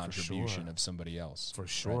quality contribution of somebody else. For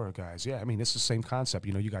sure, guys. Yeah, I mean, it's the same concept.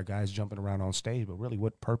 You got guys jumping around on stage, but really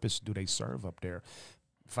what purpose do they serve up there?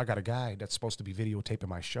 If I got a guy that's supposed to be videotaping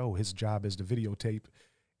my show, his job is to videotape,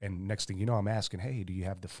 and next thing you know, I'm asking, hey, do you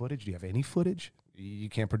have the footage? Do you have any footage? You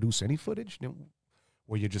can't produce any footage?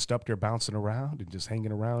 Were you just up there bouncing around and just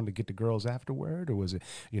hanging around to get the girls afterward? Or was it,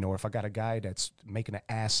 or if I got a guy that's making an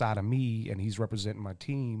ass out of me and he's representing my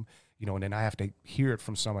team, and then I have to hear it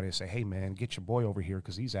from somebody and say, hey, man, get your boy over here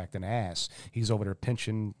because he's acting ass. He's over there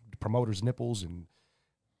pinching the promoter's nipples, and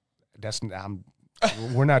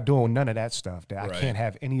we're not doing none of that stuff. I can't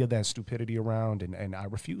have any of that stupidity around, and I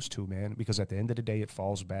refuse to, man, because at the end of the day, it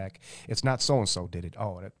falls back. It's not so-and-so did it.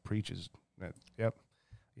 Oh, that preaches. Yep.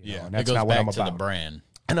 And that's not what I'm about. To the brand.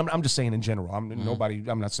 And I'm just saying in general. I'm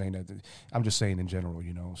not saying that. I'm just saying in general,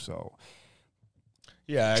 so.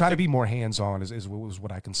 Yeah, try to be more hands-on is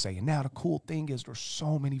what I can say. And now the cool thing is there's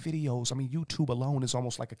so many videos. I mean, YouTube alone is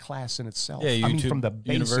almost like a class in itself. Yeah, YouTube from the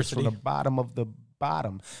basics, University. from the bottom of the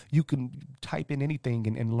bottom, you can type in anything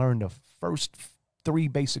and learn the first 3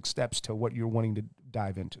 basic steps to what you're wanting to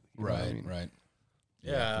dive into. Right.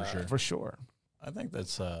 Yeah, for sure. I think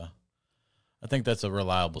that's a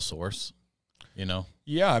reliable source.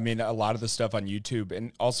 Yeah, I mean, a lot of the stuff on YouTube,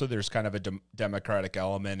 and also there's kind of a democratic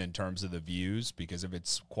element in terms of the views, because if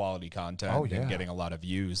it's quality content and getting a lot of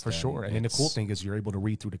views. For sure. And then the cool thing is you're able to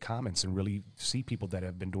read through the comments and really see people that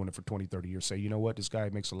have been doing it for 20, 30 years say, you know what, this guy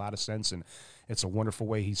makes a lot of sense, and it's a wonderful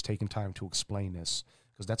way he's taking time to explain this,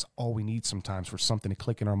 because that's all we need sometimes, for something to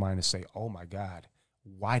click in our mind and say, oh, my God,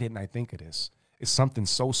 why didn't I think of this? It's something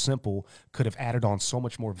so simple could have added on so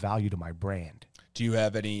much more value to my brand. Do you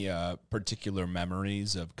have any particular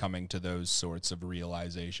memories of coming to those sorts of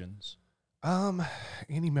realizations?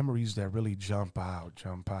 Any memories that really jump out.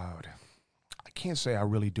 I can't say I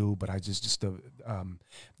really do, but I just the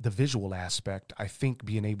visual aspect. I think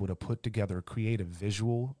being able to put together a creative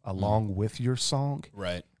visual along with your song,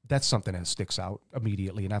 right? That's something that sticks out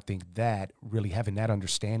immediately. And I think that really having that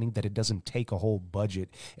understanding that it doesn't take a whole budget.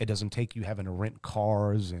 It doesn't take you having to rent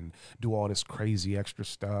cars and do all this crazy extra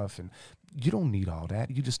stuff. And you don't need all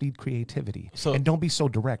that. You just need creativity. And don't be so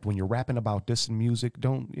direct when you're rapping about this in music.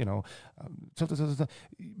 Don't,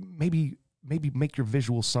 maybe make your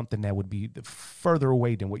visuals something that would be further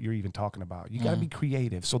away than what you're even talking about. You got to be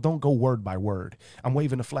creative. So don't go word by word. I'm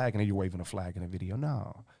waving a flag and then you're waving a flag in a video.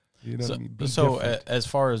 No. You know what I mean? As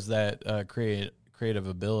far as that creative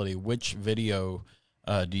ability, which video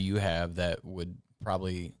do you have that would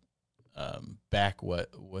probably back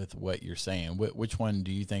with what you're saying? Which one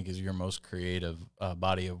do you think is your most creative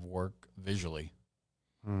body of work visually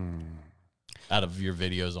out of your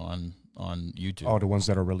videos on YouTube? Oh, the ones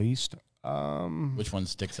that are released. Which one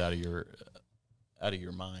sticks out of your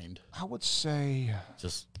mind? I would say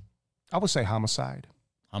Homicide.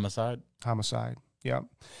 Homicide. Yeah.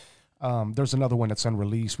 There's another one that's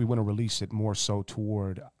unreleased. We want to release it more so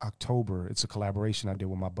toward October. It's a collaboration I did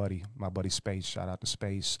with my buddy Space. Shout out to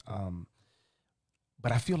Space.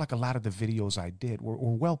 But I feel like a lot of the videos I did were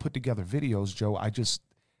well put together videos, Joe. I just,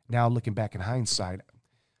 now looking back in hindsight,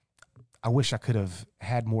 I wish I could have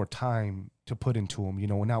had more time to put into them,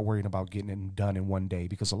 and not worrying about getting it done in one day,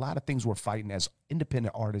 because a lot of things we're fighting as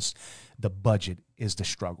independent artists, the budget is the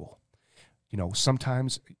struggle.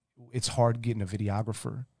 Sometimes it's hard getting a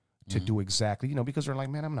videographer to do exactly, because they're like,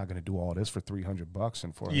 man, I'm not going to do all this for $300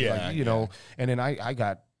 and for, and then I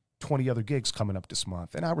got 20 other gigs coming up this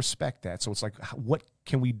month, and I respect that. So it's like, what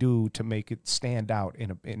can we do to make it stand out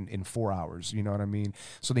in 4 hours? You know what I mean?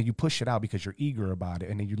 So then you push it out because you're eager about it,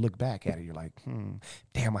 and then you look back at it, you're like,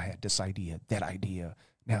 damn, I had this idea, that idea.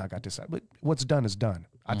 Now I got this. But what's done is done.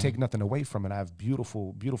 I take nothing away from it. I have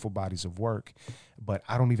beautiful, beautiful bodies of work, but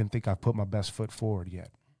I don't even think I've put my best foot forward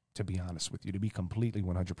yet. to be honest with you, to be completely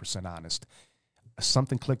 100% honest.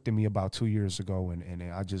 Something clicked in me about 2 years ago, and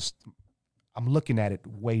I'm looking at it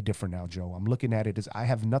way different now, Joe. I'm looking at it as I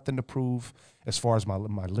have nothing to prove as far as my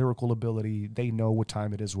lyrical ability. They know what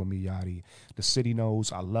time it is with me, Yachty. The city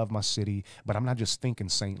knows I love my city, but I'm not just thinking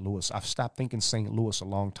St. Louis. I've stopped thinking St. Louis a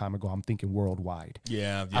long time ago. I'm thinking worldwide.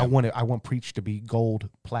 Yeah. I want Preach to be gold,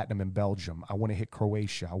 platinum in Belgium. I want to hit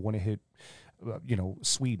Croatia. I want to hit,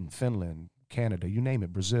 Sweden, Finland, Canada, you name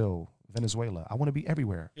it, Brazil, Venezuela. I want to be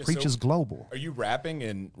everywhere. Yeah, Preach is global. Are you rapping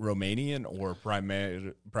in Romanian or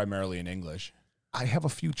primarily in English? I have a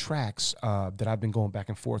few tracks that I've been going back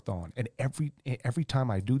and forth on, and every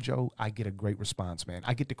time I do, Joe, I get a great response, man.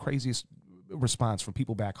 I get the craziest response from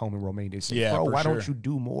people back home in Romania. They say, "Bro, why don't you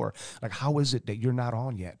do more? Like, how is it that you're not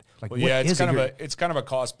on yet?" Like, it's kind of a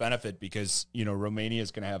cost benefit because Romania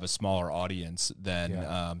is going to have a smaller audience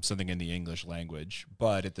than something in the English language,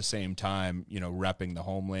 but at the same time, repping the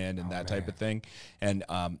homeland and type of thing, and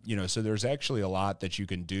so there's actually a lot that you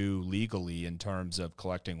can do legally in terms of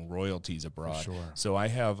collecting royalties abroad. For sure. So I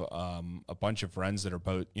have a bunch of friends that are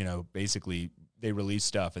both, basically. They release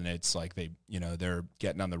stuff and it's like they're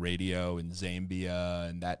getting on the radio in Zambia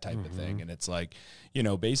and that type of thing. And it's like,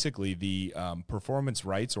 basically the performance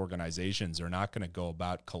rights organizations are not going to go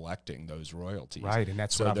about collecting those royalties. Right. And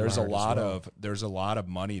that's so what there's a lot of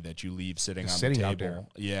money that you leave sitting on the table.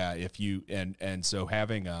 Yeah. If you, and so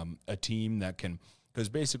having a team that can, because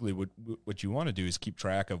basically what you want to do is keep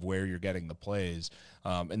track of where you're getting the plays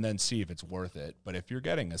and then see if it's worth it. But if you're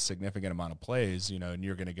getting a significant amount of plays, and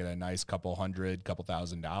you're going to get a nice couple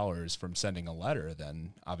 $100,000 from sending a letter,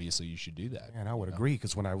 then obviously you should do that. And I would agree,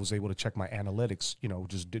 because when I was able to check my analytics,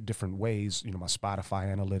 just different ways, my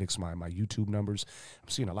Spotify analytics, my YouTube numbers, I'm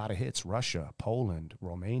seeing a lot of hits, Russia, Poland,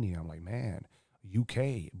 Romania. I'm like, man,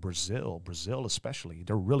 UK, Brazil especially,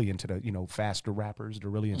 they're really into the faster rappers. They're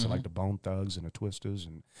really into like the Bone Thugs and the Twisters.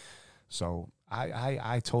 And so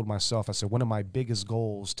I told myself, I said, one of my biggest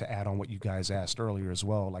goals, to add on what you guys asked earlier as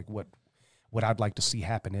well, like what I'd like to see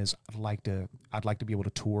happen is I'd like to be able to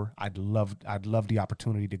tour. I'd love the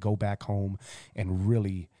opportunity to go back home and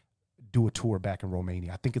really do a tour back in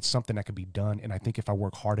Romania. I think it's something that could be done, and I think if I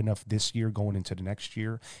work hard enough this year going into the next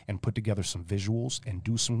year and put together some visuals and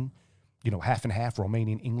do some half and half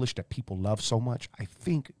Romanian English that people love so much, I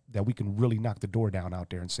think that we can really knock the door down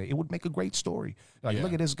out there and say it would make a great story. Like,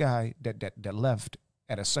 look at this guy that left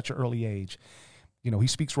at such an early age. He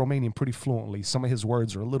speaks Romanian pretty fluently. Some of his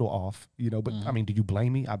words are a little off, but I mean, do you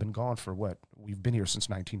blame me? I've been gone for what? We've been here since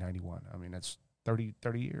 1991. I mean, that's 30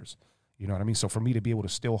 years. You know what I mean? So for me to be able to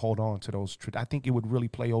still hold on to those, I think it would really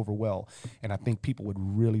play over well, and I think people would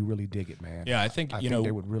really, really dig it, man. Yeah, I think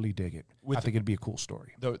they would really dig it. I think it'd be a cool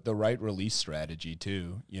story. The right release strategy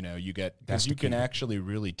too. You get, because you can actually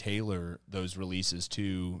really tailor those releases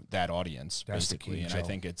to that audience, basically. And Joe, I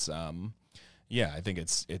think it's I think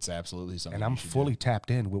it's absolutely something. And I'm fully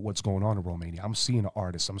tapped in with what's going on in Romania. I'm seeing the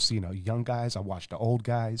artists. I'm seeing the young guys. I watch the old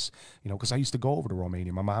guys, because I used to go over to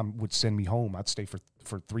Romania. My mom would send me home. I'd stay for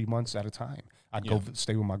 3 months at a time. I'd go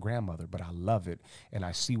stay with my grandmother, but I love it. And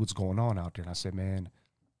I see what's going on out there. And I said, man,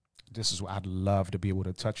 this is what I'd love to be able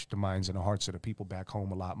to touch the minds and the hearts of the people back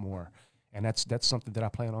home a lot more. And that's something that I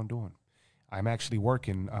plan on doing. I'm actually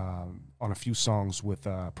working on a few songs with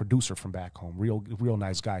a producer from back home, real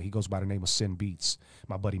nice guy. He goes by the name of Sin Beats,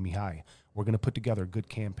 my buddy Mihai. We're going to put together a good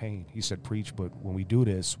campaign. He said, Preach, but when we do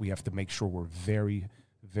this, we have to make sure we're very,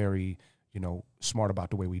 very, smart about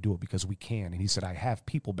the way we do it, because we can. And he said, I have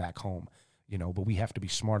people back home, but we have to be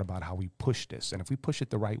smart about how we push this. And if we push it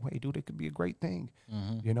the right way, dude, it could be a great thing.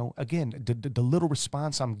 Again, the little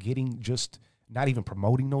response I'm getting, just not even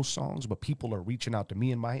promoting those songs, but people are reaching out to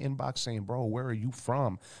me in my inbox saying, bro, where are you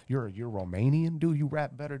from? You're Romanian, dude. You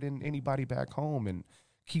rap better than anybody back home, and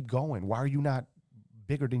keep going. Why are you not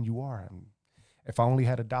bigger than you are? And if I only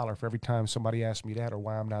had $1 for every time somebody asked me that, or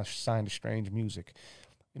why I'm not signed to Strange Music,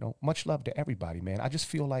 much love to everybody, man. I just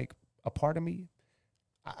feel like a part of me,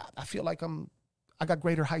 I feel like I got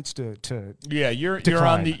greater heights to you're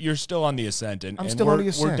still on the ascent, and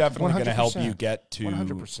we're definitely going to help you get to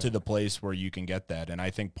 100%. To the place where you can get that. And I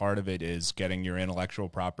think part of it is getting your intellectual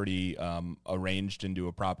property arranged into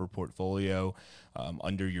a proper portfolio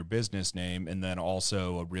under your business name, and then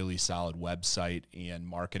also a really solid website and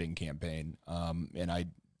marketing campaign. And I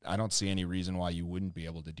don't see any reason why you wouldn't be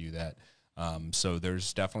able to do that. So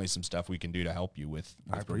there's definitely some stuff we can do to help you with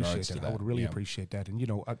I appreciate regards to that. that. I would really appreciate that. And,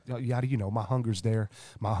 my hunger's there.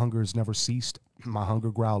 My hunger has never ceased. My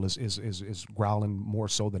hunger growl is growling more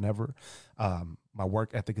so than ever. My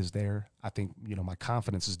work ethic is there. I think, my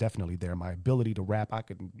confidence is definitely there. My ability to rap, I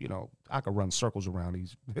could run circles around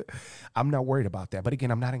these. I'm not worried about that. But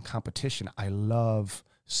again, I'm not in competition. I love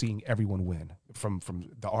seeing everyone win, from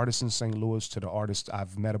the artists in St. Louis to the artists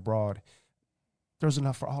I've met abroad. There's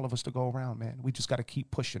enough for all of us to go around, man. We just got to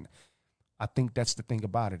keep pushing. I think that's the thing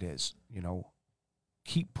about it is,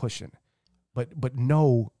 keep pushing, but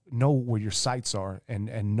know where your sights are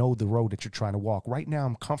and know the road that you're trying to walk. Right now,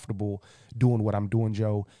 I'm comfortable doing what I'm doing,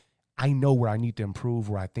 Joe. I know where I need to improve,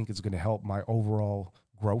 where I think it's going to help my overall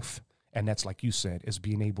growth. And that's, like you said, is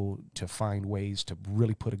being able to find ways to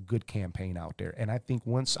really put a good campaign out there. And I think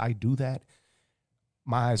once I do that,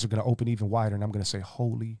 my eyes are going to open even wider, and I'm going to say,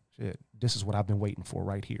 holy shit, this is what I've been waiting for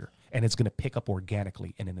right here. And it's going to pick up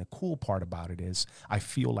organically. And then the cool part about it is I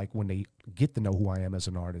feel like when they get to know who I am as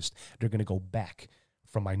an artist, they're going to go back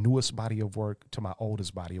from my newest body of work to my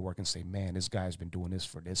oldest body of work and say, man, this guy's been doing this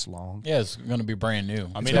for this long. Yeah, it's going to be brand new.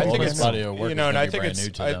 I mean, I think it's body of work, and I think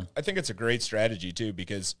I think it's a great strategy too,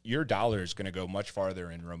 because your dollar is going to go much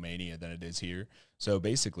farther in Romania than it is here. So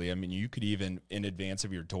basically, I mean, you could even in advance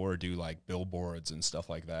of your tour do like billboards and stuff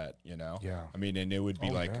like that. Yeah. I mean, and it would be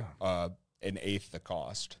an eighth the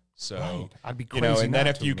cost. So right. I'd be crazy. And then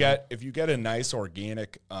if you get a nice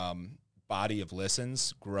organic body of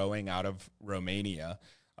listens growing out of Romania,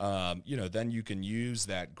 then you can use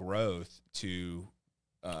that growth to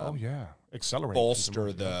accelerate, bolster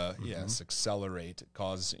accelerate,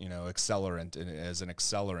 cause accelerant as an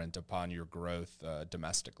accelerant upon your growth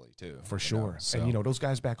domestically too. For sure. So. And those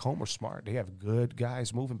guys back home are smart. They have good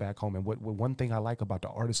guys moving back home. And what one thing I like about the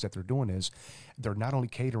artists that they're doing is they're not only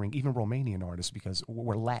catering even Romanian artists, because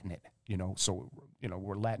we're Latin it.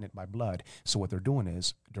 We're Latin it by blood. So what they're doing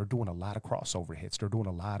is they're doing a lot of crossover hits. They're doing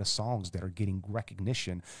a lot of songs that are getting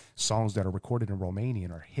recognition. Songs that are recorded in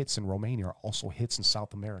Romanian or hits in Romania are also hits in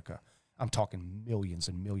South America. I'm talking millions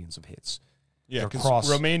and millions of hits. Yeah, because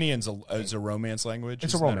Romanian's is a Romance language.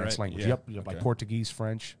 It's a Romance language. Yeah. Yep. Okay. Like Portuguese,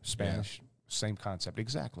 French, Spanish, same concept.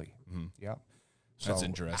 Exactly. Mm-hmm. Yep. So that's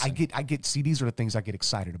interesting. I get. See, these are the things I get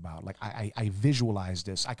excited about. Like I visualize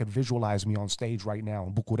this. I could visualize me on stage right now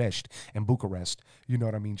in Bucharest. You know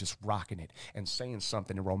what I mean? Just rocking it and saying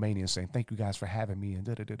something in Romanian, saying thank you guys for having me, and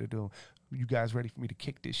you guys ready for me to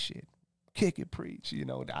kick this shit? Kick it, preach.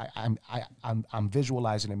 I'm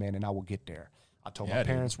visualizing it, man, and I will get there. I told my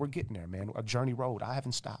parents, we're getting there, man. A journey road. I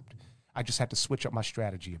haven't stopped. I just had to switch up my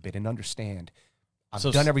strategy a bit and understand I've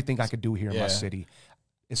done everything I could do here in my city.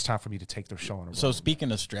 It's time for me to take their show on a road. So speaking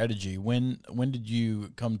of strategy, when did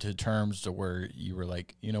you come to terms to where you were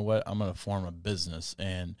like, you know what, I'm going to form a business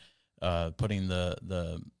and putting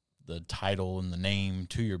the title and the name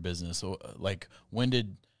to your business? So, like, when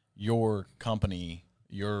did your company,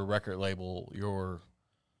 your record label, your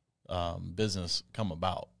business come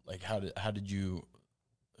about? Like,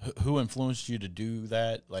 who influenced you to do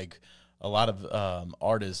that? Like, a lot of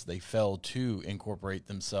artists, they fail to incorporate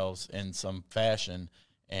themselves in some fashion.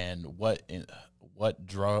 And what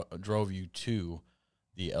drove you to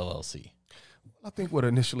the LLC? I think what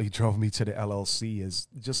initially drove me to the LLC is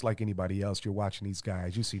just like anybody else. You're watching these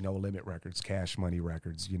guys. You see No Limit Records, Cash Money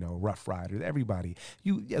Records, Rough Riders, everybody.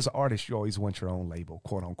 You, as an artist, you always want your own label,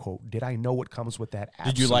 quote unquote. Did I know what comes with that?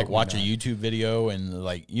 Did you watch a YouTube video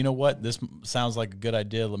and you know what? This sounds like a good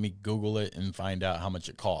idea. Let me Google it and find out how much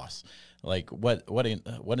it costs. Like, what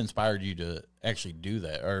inspired you to actually do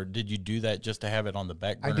that? Or did you do that just to have it on the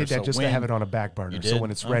back burner? I did that just to have it on a back burner. So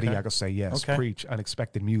when it's ready, I can say, yes, preach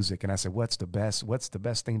unexpected music. And I said, what's the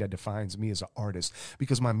best thing that defines me as an artist?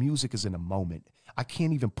 Because my music is in a moment. I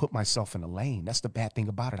can't even put myself in a lane. That's the bad thing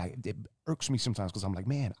about it. It irks me sometimes because I'm like,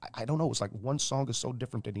 man, I don't know. It's like one song is so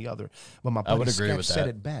different than the other. But my buddy Sketch said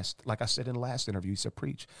it best. Like I said in the last interview, he said,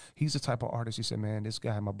 preach. He's the type of artist. He said, man, this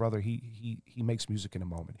guy, my brother, he makes music in a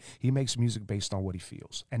moment. He makes music based on what he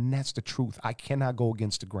feels. And that's the truth. I cannot go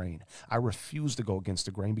against the grain. I refuse to go against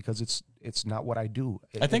the grain because it's not what I do.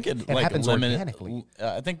 I think it happens organically.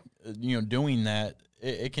 I think, doing that,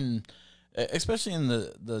 it can, especially in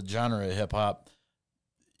the genre of hip hop,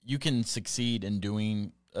 you can succeed in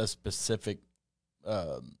doing a specific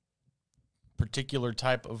particular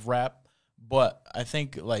type of rap. But I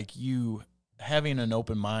think you having an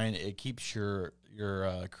open mind, it keeps your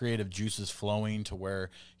creative juices flowing to where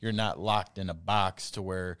you're not locked in a box, to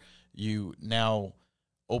where you now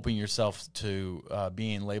open yourself to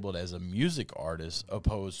being labeled as a music artist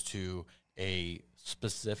opposed to a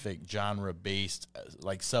specific genre based,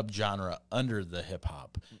 like subgenre under the hip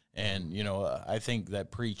hop. And, you know, I think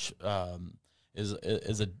that Preach is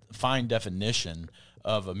a fine definition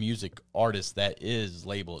of a music artist that is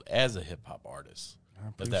labeled as a hip hop artist.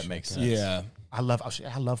 If that makes sense. Yeah. I love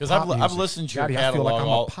Because pop music. I've listened to your Daddy, catalog. I feel like I'm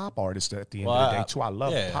all, a pop artist at the end of the day too. I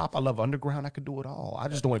love pop. I love underground. I could do it all. I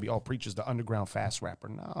just don't want to be all Preachers, the underground fast rapper.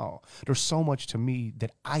 No, there's so much to me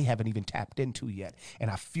that I haven't even tapped into yet, and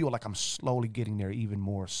I feel like I'm slowly getting there even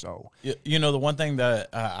more so. You know, the one thing that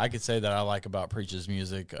I could say that I like about Preach's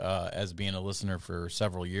music, as being a listener for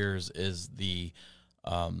several years, is the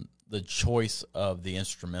choice of the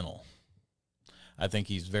instrumental. I think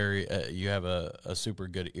he's very. You have a super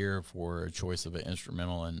good ear for a choice of an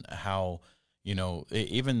instrumental, and how, you know,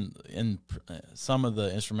 even in some of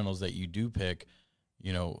the instrumentals that you do pick,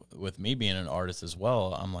 you know, with me being an artist as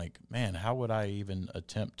well, I'm like, man, how would I even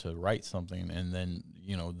attempt to write something? And then,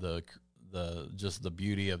 you know, the just the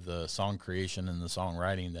beauty of the song creation and the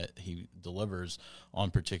songwriting that he delivers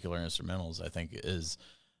on particular instrumentals, I think is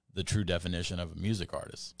the true definition of a music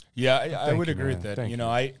artist. Yeah, I would agree with that. Thank You know,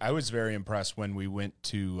 I was very impressed when we went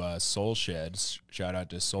to Soul Shed. Shout out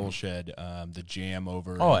to Soul Shed, the jam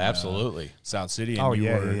over in, absolutely. South City. And Oh, you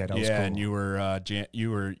yeah, were, yeah, that was cool. And you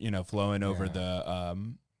were you know, flowing over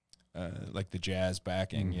the like the jazz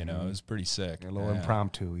backing. You know, it was pretty sick. A little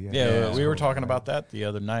impromptu. Yeah, we were talking about that the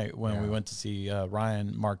other night when we went to see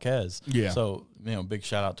Ryan Marquez. Yeah. So, you know, big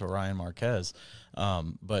shout out to Ryan Marquez.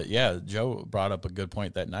 But yeah, Joe brought up a good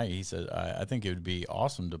point that night. He said, I think it would be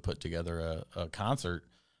awesome to put together a concert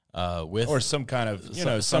with, or some kind of, you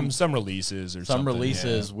know, some releases or some something.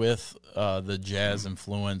 releases with the jazz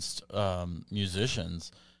influenced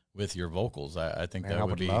musicians with your vocals. I think that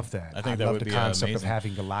would be. Love that. I think that love would the be concept amazing. of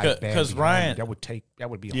having a live band. Because Ryan, that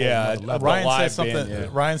would be a whole nother level. Ryan live said something.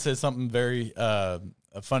 band, Ryan said something very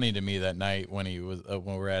funny to me that night when he was when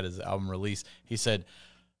we were at his album release. He said,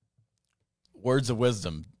 "Words of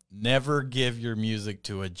wisdom: never give your music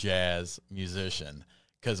to a jazz musician,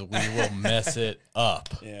 because we will mess it up."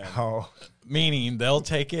 Yeah. Oh, Meaning they'll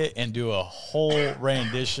take it and do a whole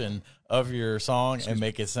rendition of your song and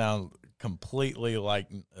make it sound completely like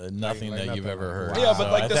nothing that you've ever heard. Yeah,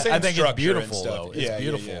 but like the same I think it's structure beautiful, and stuff. though. It's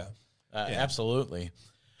beautiful. Yeah. Absolutely.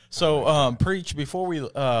 So, Preach, before we,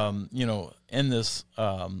 you know, end this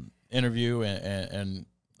interview and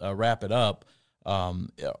wrap it up,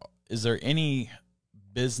 is there any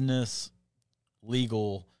business,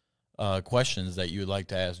 legal questions that you would like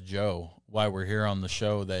to ask Joe while we're here on the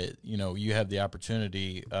show that, you know, you have the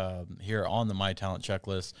opportunity here on the My Talent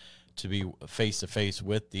Checklist to be face-to-face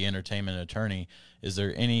with the entertainment attorney? Is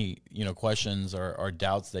there any, you know, questions or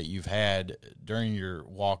doubts that you've had during your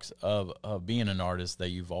walks of being an artist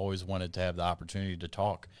that you've always wanted to have the opportunity to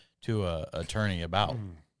talk to an attorney about?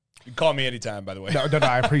 You can call me anytime, by the way. No,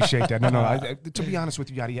 I appreciate that. To be honest with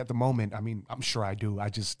you, Yadi, at the moment, I mean, I'm sure I do. I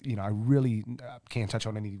just, you know, I really can't touch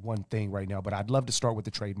on any one thing right now, but I'd love to start with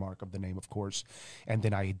the trademark of the name, of course. And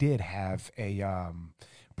then I did have a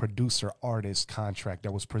producer-artist contract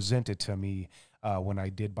that was presented to me when I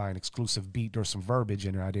did buy an exclusive beat. There's some verbiage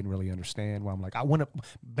in there I didn't really understand. Well, I'm like,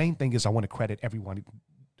 main thing is I want to credit everyone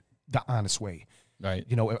the honest way. Right.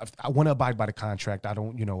 You know, if I want to abide by the contract. I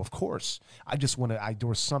don't, you know, of course. I just want to, there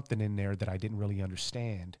was something in there that I didn't really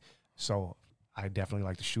understand. So I definitely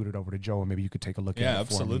like to shoot it over to Joe, and maybe you could take a look at it for me.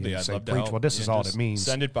 Absolutely. And I'd say, love to Preach, help. well, this is all it means.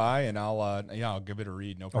 Send it by, and I'll give it a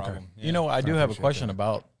read. No problem. Yeah. You know, I do have a appreciate question that.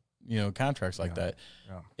 about, you know, contracts like that.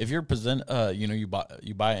 Yeah. If you're you know, you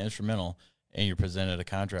buy an instrumental and you're presented a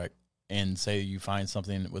contract, and say you find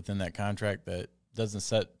something within that contract that doesn't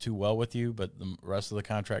set too well with you, but the rest of the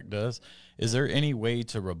contract does, is there any way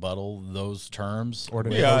to rebuttal those terms? Or to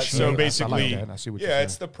Yeah, negotiate? so I basically, like that. I see what you're saying.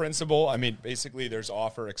 it's the principle. I mean, basically, there's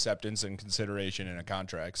offer, acceptance, and consideration in a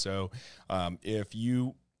contract. So,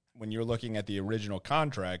 when you're looking at the original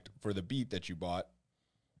contract for the beat that you bought,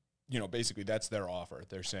 you know, basically that's their offer.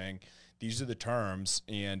 They're saying these are the terms,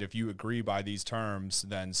 and if you agree by these terms,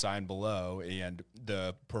 then sign below, and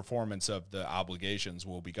the performance of the obligations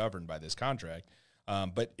will be governed by this contract.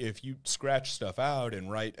 But if you scratch stuff out and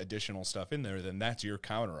write additional stuff in there, then that's your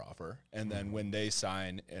counteroffer. And then when they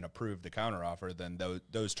sign and approve the counteroffer, then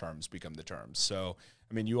those terms become the terms. So,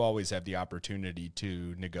 I mean, you always have the opportunity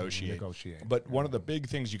to negotiate. But one of the big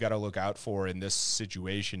things you got to look out for in this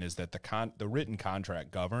situation is that the written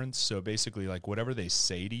contract governs. So basically, like, whatever they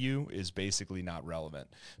say to you is basically not relevant.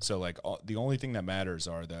 So, like, the only thing that matters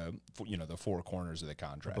are the four corners of the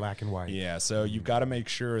contract. Black and white. Yeah. So you've got to make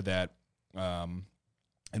sure that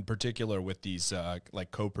in particular with these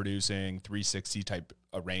like co-producing 360 type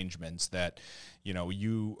arrangements, that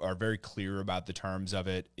you are very clear about the terms of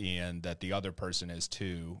it, and that the other person is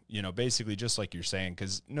too, basically just like you're saying,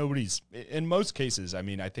 because nobody's, in most cases, I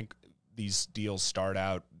mean, I think these deals start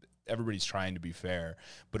out, everybody's trying to be fair,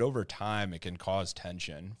 but over time it can cause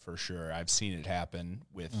tension for sure. I've seen it happen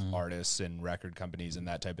with artists and record companies and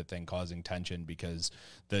that type of thing, causing tension because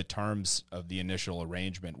the terms of the initial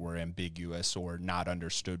arrangement were ambiguous or not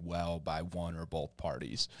understood well by one or both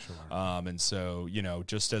parties. Sure. And so,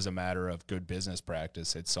 just as a matter of good business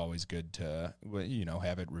practice, it's always good to,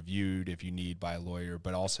 have it reviewed if you need by a lawyer,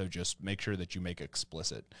 but also just make sure that you make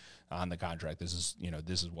explicit on the contract, this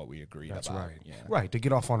is what we agreed That's about. right. Yeah. Right, to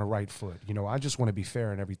get off on the right foot. I just want to be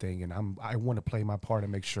fair and everything, and I want to play my part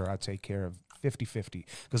and make sure I take care of 50-50,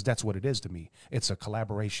 because that's what it is to me. It's a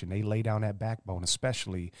collaboration. They lay down that backbone,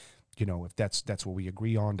 especially, if that's what we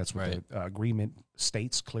agree on, that's what Right. the agreement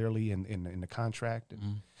states clearly in the contract.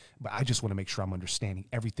 But I just want to make sure I'm understanding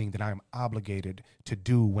everything that I'm obligated to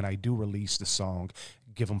do when I do release the song,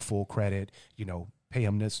 give them full credit, pay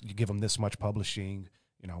them this, give them this much publishing,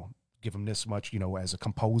 give them this much, as a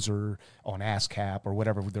composer on ASCAP or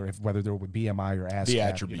whatever, whether they're with BMI or ASCAP. The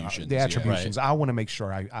attributions. The attributions. Right. I want to make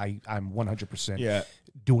sure I'm 100%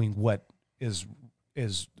 doing what is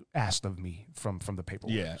asked of me from the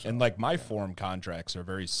paperwork. Yeah, So, and like my form contracts are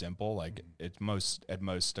very simple. Like at most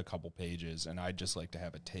a couple pages, and I just like to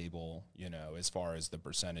have a table, as far as the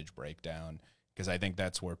percentage breakdown, because I think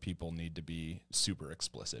that's where people need to be super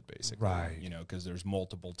explicit, basically. Right. Because there's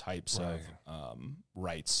multiple types Right. of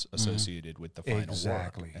rights associated with the final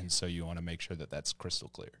Exactly. work, and so you want to make sure that that's crystal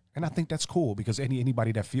clear. And I think that's cool, because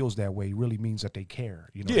anybody that feels that way really means that they care.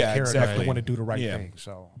 They Yeah, care enough exactly. to want to do the right Yeah. thing.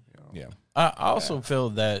 So, Yeah. I also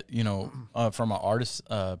feel that, from an artist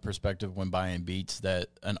perspective, when buying beats, that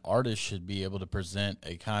an artist should be able to present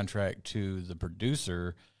a contract to the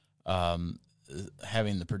producer,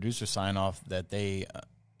 having the producer sign off that they,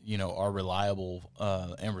 are reliable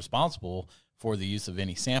and responsible for the use of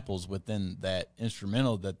any samples within that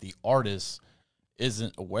instrumental that the artist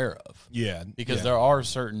isn't aware of. Yeah. Because there are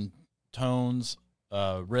certain tones,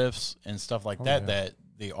 riffs, and stuff like that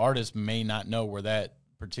the artist may not know where that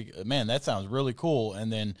particular, man, that sounds really cool,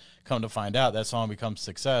 and then come to find out that song becomes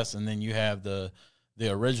success, and then you have the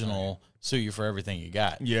original sue you for everything you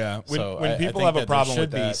got. Yeah. So When I people think have a that problem there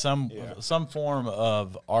with should that, be some form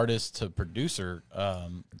of artist to producer,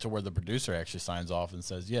 to where the producer actually signs off and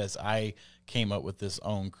says, yes, I came up with this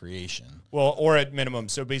own creation. Well, or at minimum,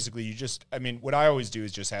 so basically what I always do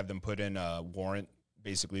is just have them put in a warrant,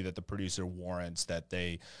 basically that the producer warrants that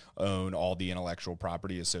they own all the intellectual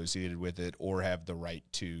property associated with it, or have the right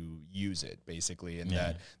to use it, basically, and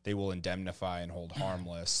that they will indemnify and hold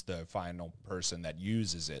harmless the final person that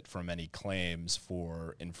uses it from any claims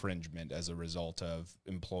for infringement as a result of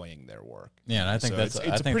employing their work. Yeah, and I think So that's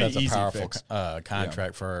a easy powerful fix.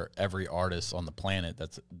 contract for every artist on the planet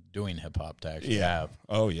that's doing hip hop to actually have.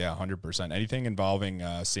 Oh yeah, 100%. Anything involving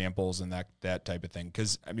samples and that type of thing.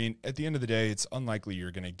 Because at the end of the day, it's unlikely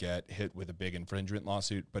you're going to get hit with a big infringement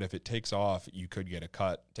lawsuit. But if it takes off, you could get a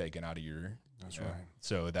cut taken out of your. That's right.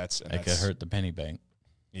 So It could hurt the penny bank.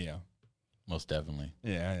 Yeah. Most definitely.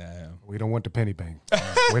 Yeah. we don't want the penny bank.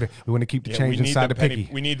 We want to keep the change we need inside the penny,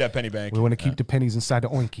 piggy. We need that penny bank. We want to keep the pennies inside the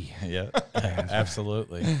oinky. Yeah,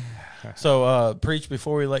 absolutely. So, Preach,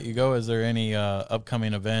 before we let you go, is there any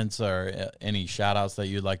upcoming events or any shout outs that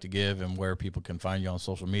you'd like to give, and where people can find you on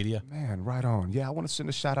social media? Man, right on. Yeah, I want to send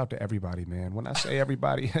a shout out to everybody, man. When I say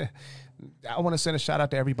everybody, I want to send a shout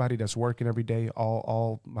out to everybody that's working every day,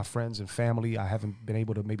 all my friends and family I haven't been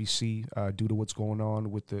able to maybe see due to what's going on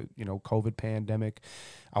with the COVID pandemic.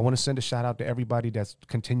 I want to send a shout out to everybody that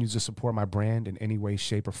continues to support my brand in any way,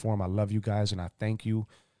 shape, or form. I love you guys, and I thank you.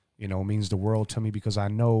 It means the world to me, because I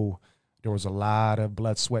know there was a lot of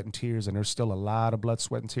blood, sweat, and tears, and there's still a lot of blood,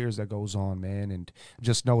 sweat, and tears that goes on, man. And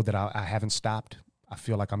just know that I haven't stopped. I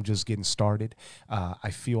feel like I'm just getting started.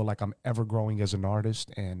 I feel like I'm ever growing as an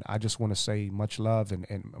artist, and I just want to say much love and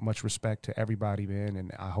much respect to everybody, man.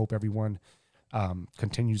 And I hope everyone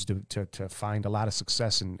continues to find a lot of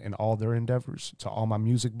success in all their endeavors. To all my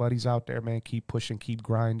music buddies out there, man, keep pushing, keep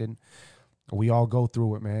grinding. We all go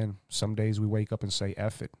through it, man. Some days we wake up and say,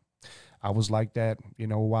 F it. I was like that,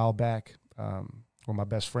 a while back when my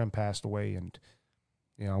best friend passed away. And,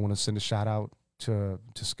 I want to send a shout out to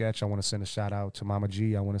Sketch. I want to send a shout out to Mama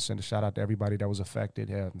G. I want to send a shout out to everybody that was affected.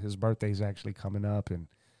 His birthday's actually coming up, and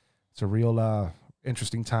it's a real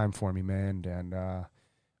interesting time for me, man. And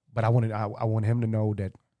but I want him to know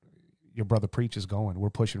that your brother Preach is going.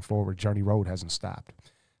 We're pushing forward. Journey Road hasn't stopped.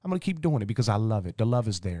 I'm going to keep doing it because I love it. The love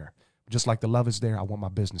is there. just like the love is there, I want my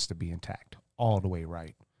business to be intact all the way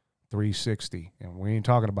right. 360. And we ain't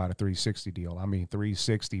talking about a 360 deal. I mean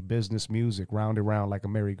 360 business, music, round and round like a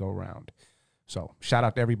merry-go-round. So shout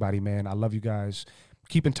out to everybody, man. I love you guys.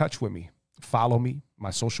 Keep in touch with me. Follow me.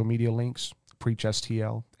 My social media links,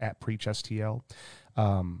 PREACHSTL, at PREACHSTL.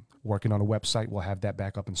 Working on a website. We'll have that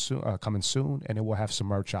back up and coming soon. And then we'll have some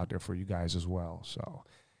merch out there for you guys as well. So,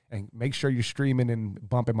 and make sure you're streaming and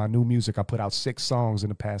bumping my new music. I put out 6 songs in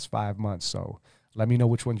the past 5 months. So let me know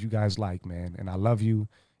which ones you guys like, man. And I love you.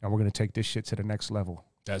 And we're going to take this shit to the next level.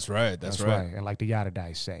 That's right. That's right. And like the Yada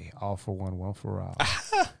Dice say, all for one, one for all.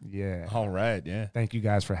 Yeah. All right. Yeah. Thank you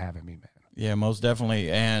guys for having me, man. Yeah, most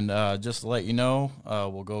definitely. And just to let you know,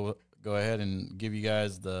 we'll go ahead and give you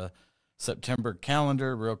guys the September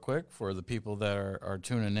calendar real quick for the people that are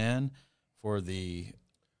tuning in for the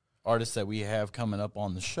artists that we have coming up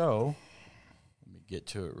on the show. Let me get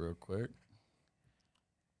to it real quick.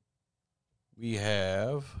 We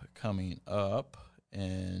have coming up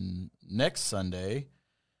and next Sunday,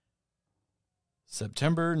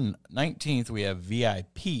 September 19th, we have V.I.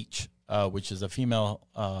 Peach, which is a female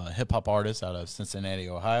hip-hop artist out of Cincinnati,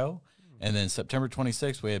 Ohio. And then September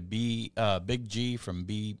 26th, we have Big G from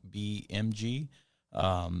BBMG.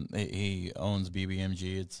 He owns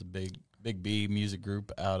BBMG. It's a Big B music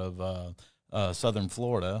group out of Southern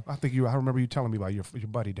Florida. I remember you telling me about your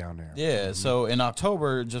buddy down there. Yeah, so in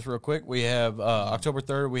October, just real quick, we have October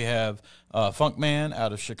 3rd, we have Funk Man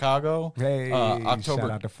out of Chicago. Hey,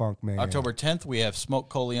 shout out to Funk Man. October 10th, we have Smoke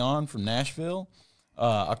Coleon from Nashville.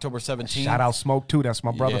 October 17th. Shout out Smoke, too. That's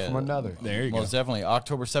my brother from another. There you go. Most definitely.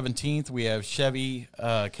 October 17th, we have Chevy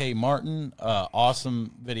K. Martin,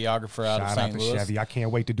 awesome videographer out of St. Louis. Shout out to Chevy. I can't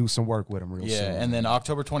wait to do some work with him real soon. Yeah, and then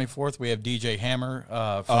October 24th, we have DJ Hammer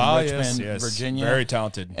from Richmond, Virginia. Very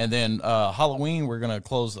talented. And then Halloween, we're going to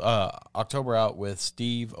close October out with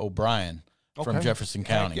Steve O'Brien from Jefferson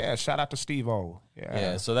County. Yeah, shout out to Steve-O.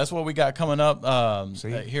 Yeah, so that's what we got coming up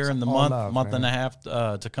here in the month and a half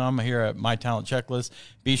to come here at My Talent Checklist.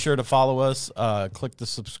 Be sure to follow us. Click the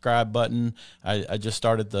subscribe button. I just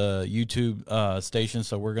started the YouTube station,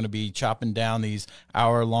 so we're going to be chopping down these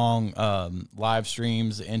hour-long live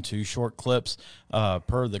streams into short clips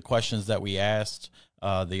per the questions that we asked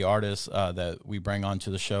the artists that we bring onto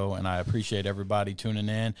the show, and I appreciate everybody tuning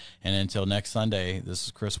in. And until next Sunday, this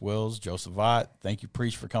is Chris Wills, Joseph Ott. Thank you,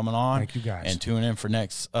 Preach, for coming on. Thank you, guys. And tune in for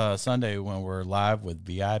next Sunday when we're live with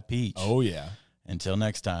V.I. Peach. Oh, yeah. Until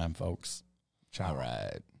next time, folks. Ciao. All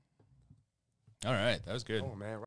right. That was good. Oh, man.